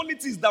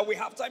frivolities that we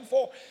have time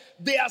for.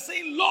 They are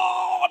saying,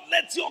 Lord,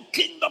 let your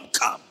kingdom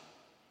come.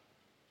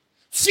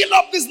 Fill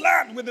up this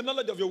land with the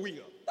knowledge of your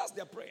will. That's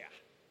their prayer.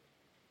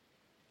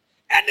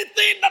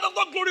 Anything that does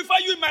not glorify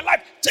you in my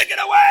life, take it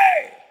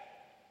away.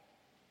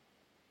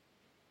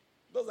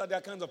 Those are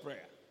their kinds of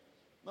prayer.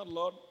 Not,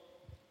 Lord,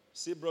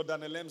 see, Brother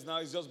Nelems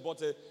now, he's just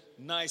bought a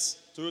nice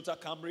Toyota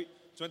Camry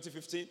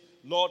 2015.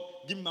 Lord,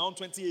 give me my own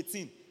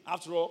 2018.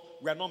 After all,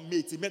 we are not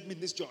mates. He met me in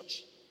this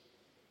church.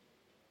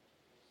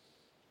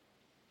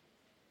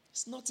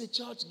 It's not a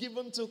church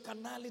given to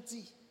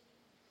carnality.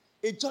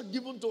 A church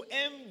given to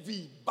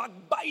envy,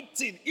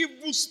 backbiting,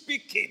 evil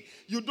speaking.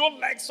 You don't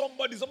like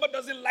somebody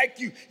doesn't like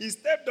you. He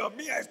stepped on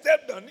me, I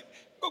stepped on him.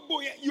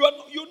 We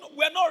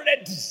are not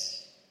ready.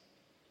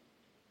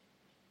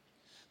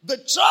 The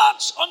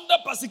church under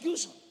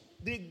persecution,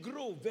 they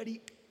grow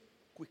very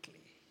quickly.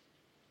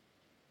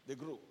 They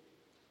grow.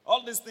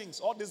 All these things,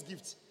 all these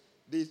gifts,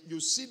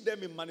 you see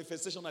them in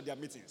manifestation at their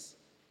meetings.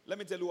 Let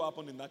me tell you what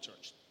happened in that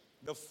church.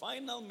 The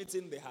final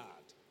meeting they had,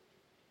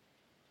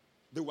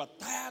 they were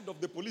tired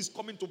of the police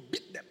coming to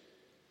beat them.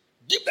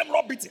 Give them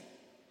raw beating.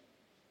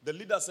 The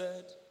leader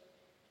said,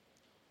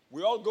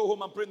 we all go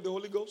home and pray in the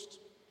Holy Ghost.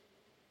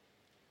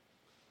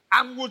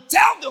 And we'll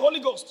tell the Holy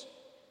Ghost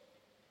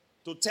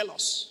to tell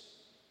us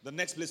the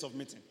next place of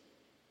meeting.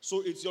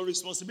 So it's your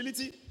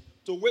responsibility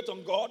to wait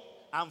on God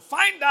and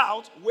find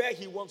out where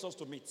he wants us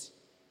to meet.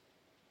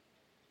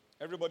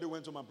 Everybody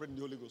went home and prayed in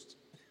the Holy Ghost.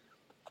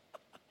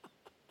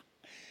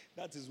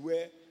 That is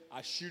where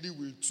Ashiri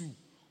will too,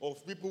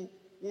 of people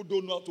who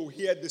don't know how to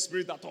hear the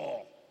Spirit at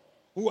all,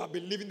 who have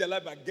been living their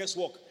life by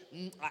guesswork.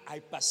 I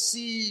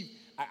perceive,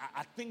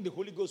 I think the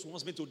Holy Ghost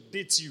wants me to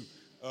date you.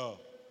 Oh.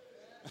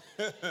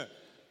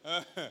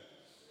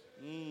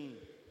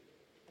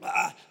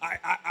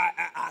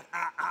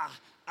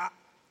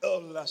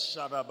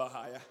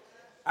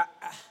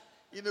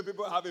 You know,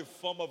 people have a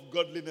form of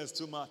godliness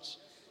too much.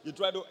 You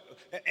try to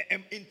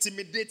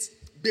intimidate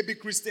baby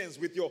Christians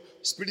with your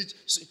spirit.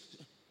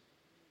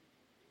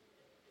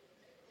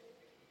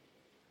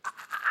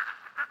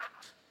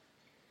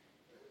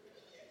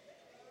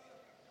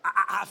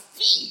 I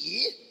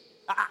feel,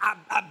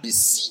 I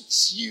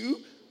beseech you.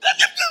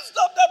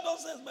 Stop that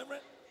nonsense, my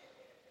friend.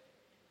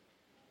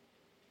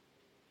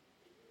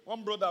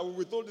 One brother,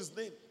 we told his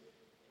name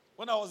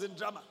when I was in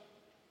drama.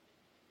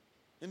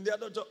 In the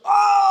other church,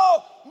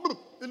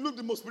 he looked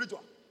the most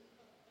spiritual.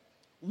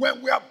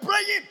 When we are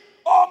praying,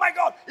 oh my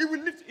God, he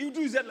will lift, he will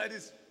do his head like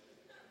this.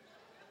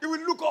 He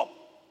will look up.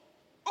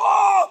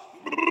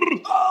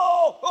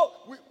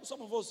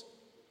 Some of us,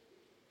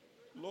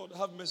 Lord,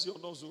 have mercy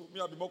on us. Me,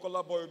 I be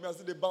Mokola boy. Me, I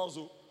see the bounce.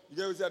 You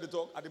get what I say at the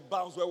talk? At the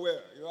bounce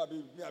where? You know,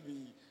 I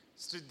be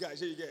street guy.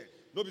 Share you get.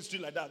 Not be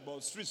street like that,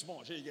 but street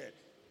small. Share you get.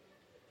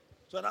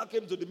 So I now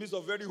came to the midst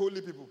of very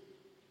holy people.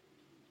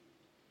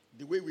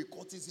 The way we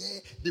cut his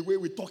hair, the way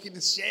we talk in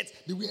his shirt,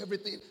 the way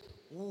everything.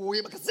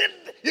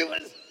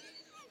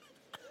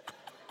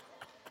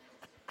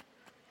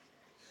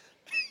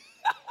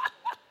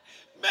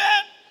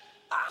 Man,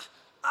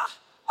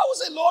 I would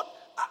say, Lord,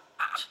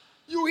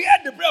 you hear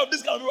the prayer of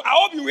this kind of people. I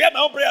hope you hear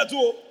my own prayer too.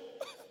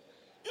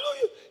 You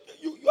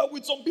know, you are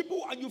with some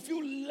people and you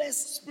feel less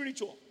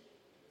spiritual.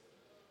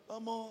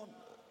 Come on.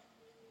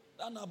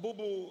 Dana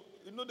Bobo,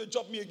 you know they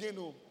chop me again.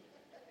 Oh.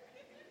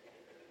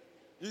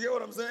 You get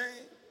what I'm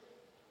saying?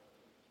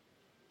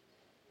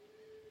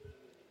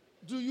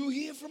 Do you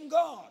hear from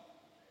God?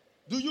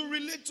 Do you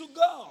relate to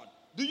God?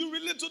 Do you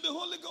relate to the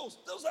Holy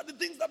Ghost? Those are the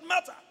things that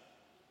matter.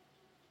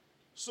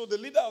 So the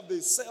leader of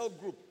the cell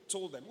group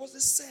told them, what's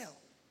the cell?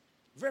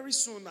 Very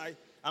soon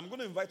I'm going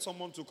to invite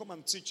someone to come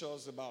and teach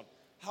us about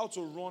how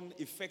to run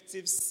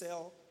effective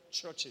cell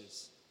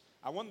churches.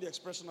 I want the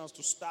expressionals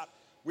to start.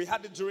 We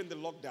had it during the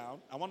lockdown.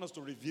 I want us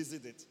to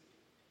revisit it.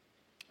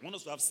 I want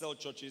us to have cell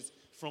churches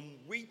from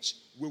which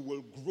we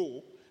will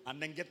grow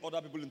and then get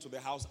other people into the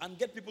house and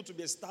get people to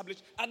be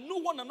established and know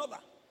one another.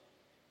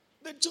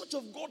 The church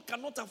of God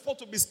cannot afford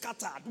to be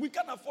scattered. We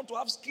can't afford to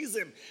have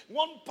schism.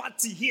 One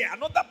party here,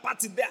 another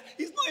party there.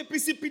 It's not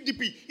APC,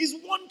 PDP. It's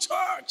one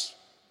church.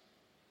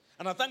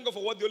 And I thank God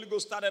for what the Holy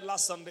Ghost started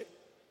last Sunday.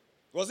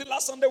 Was it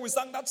last Sunday we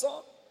sang that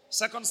song?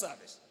 Second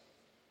service.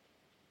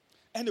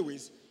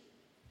 Anyways,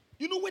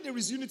 you know where there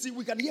is unity,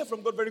 we can hear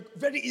from God very,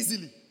 very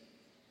easily.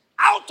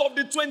 Out of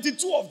the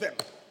 22 of them,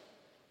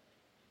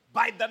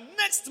 by the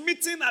next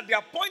meeting at the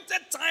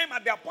appointed time,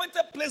 at the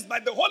appointed place by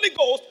the Holy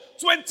Ghost,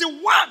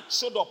 21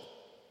 showed up.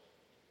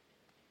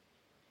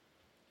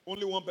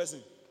 Only one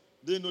person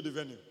didn't know the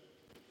venue.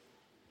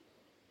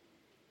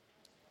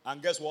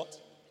 And guess what?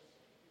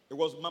 It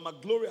was Mama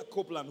Gloria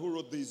Copeland who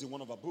wrote this in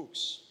one of her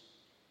books.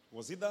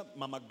 Was either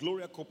Mama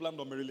Gloria Copeland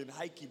or Marilyn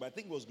Hickey, but I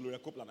think it was Gloria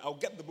Copeland. I'll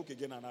get the book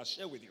again and I'll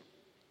share with you.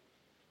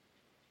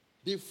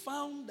 They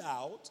found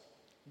out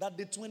that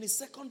the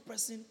 22nd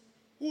person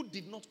who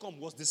did not come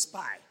was the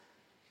spy.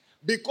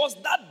 Because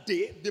that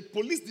day, the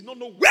police did not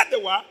know where they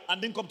were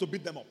and didn't come to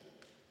beat them up.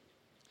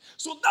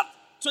 So that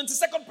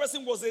 22nd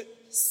person was a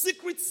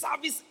secret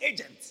service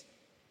agent.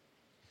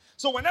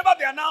 So whenever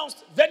they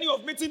announced venue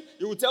of meeting,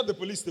 he would tell the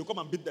police to come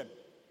and beat them.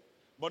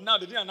 But now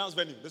they didn't announce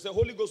venue. They said,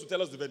 Holy Ghost will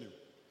tell us the venue.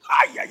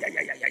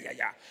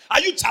 Are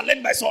you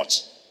challenged by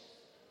such?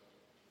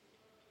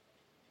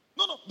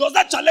 No. Does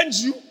that challenge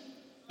you?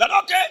 That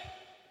okay?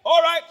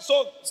 All right.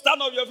 So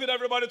stand on your feet,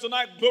 everybody,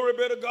 tonight. Glory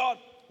be to God.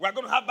 We're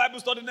going to have Bible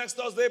study next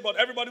Thursday, but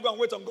everybody go and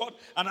wait on God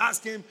and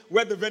ask Him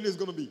where the venue is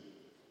going to be.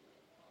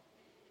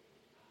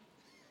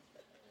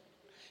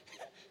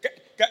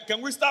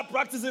 Can we start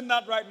practicing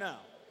that right now?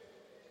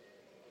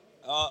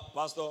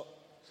 Pastor,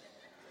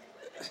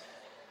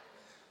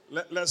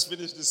 let's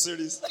finish the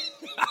series.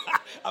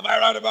 Am I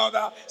right about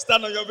that?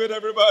 Stand on your feet,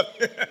 everybody.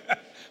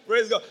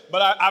 Praise God.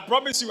 But I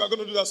promise you we're going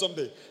to do that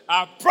someday.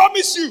 I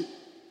promise you.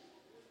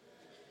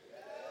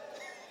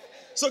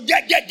 So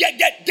get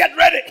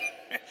ready.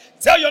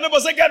 Tell your neighbor,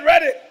 say, get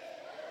ready.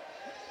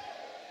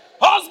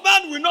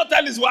 Husband will not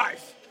tell his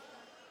wife.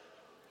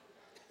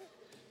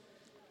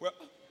 Well,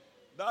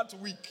 that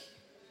week,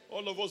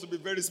 all of us will be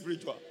very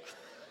spiritual.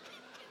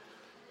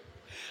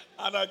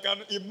 And I can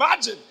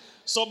imagine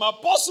some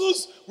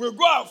apostles will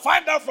go and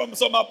find out from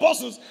some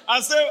apostles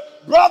and say,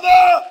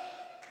 brother,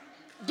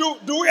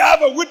 do we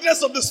have a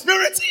witness of the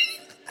Spirit?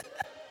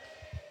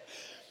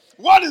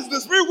 What is the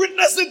Spirit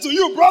witnessing to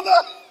you, brother?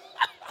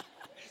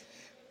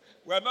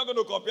 We're not going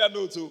to compare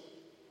notes.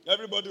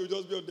 Everybody will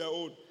just be on their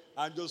own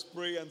and just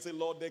pray and say,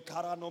 Lord, the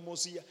kara no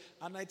mosia.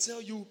 And I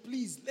tell you,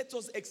 please, let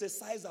us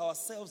exercise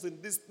ourselves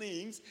in these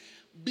things,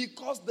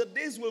 because the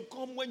days will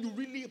come when you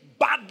really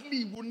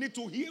badly will need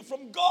to hear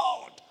from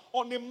God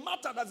on a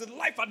matter that is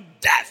life and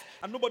death,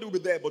 and nobody will be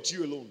there but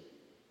you alone.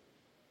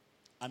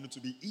 And it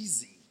will be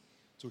easy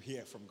to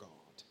hear from God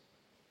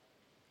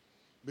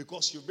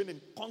because you've been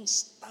in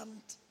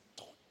constant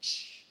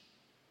touch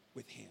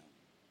with Him.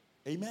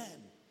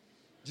 Amen.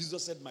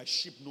 Jesus said, my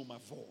sheep know my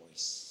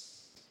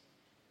voice.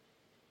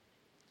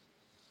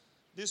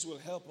 This will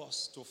help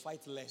us to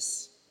fight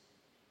less.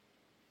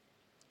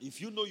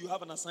 If you know you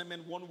have an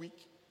assignment 1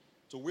 week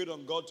to wait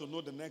on God to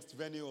know the next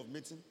venue of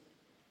meeting,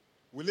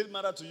 will it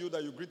matter to you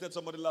that you greeted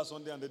somebody last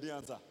Sunday and they didn't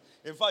answer?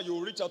 In fact, you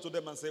will reach out to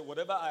them and say,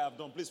 whatever I have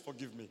done, please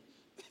forgive me.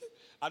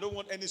 I don't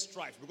want any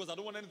strife because I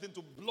don't want anything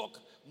to block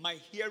my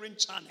hearing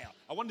channel.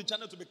 I want the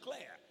channel to be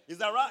clear. Is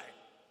that right?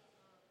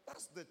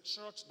 That's the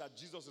church that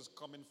Jesus is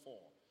coming for.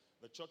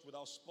 The church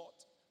without spot,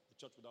 the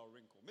church without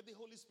wrinkle. May the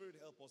Holy Spirit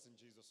help us in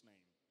Jesus' name.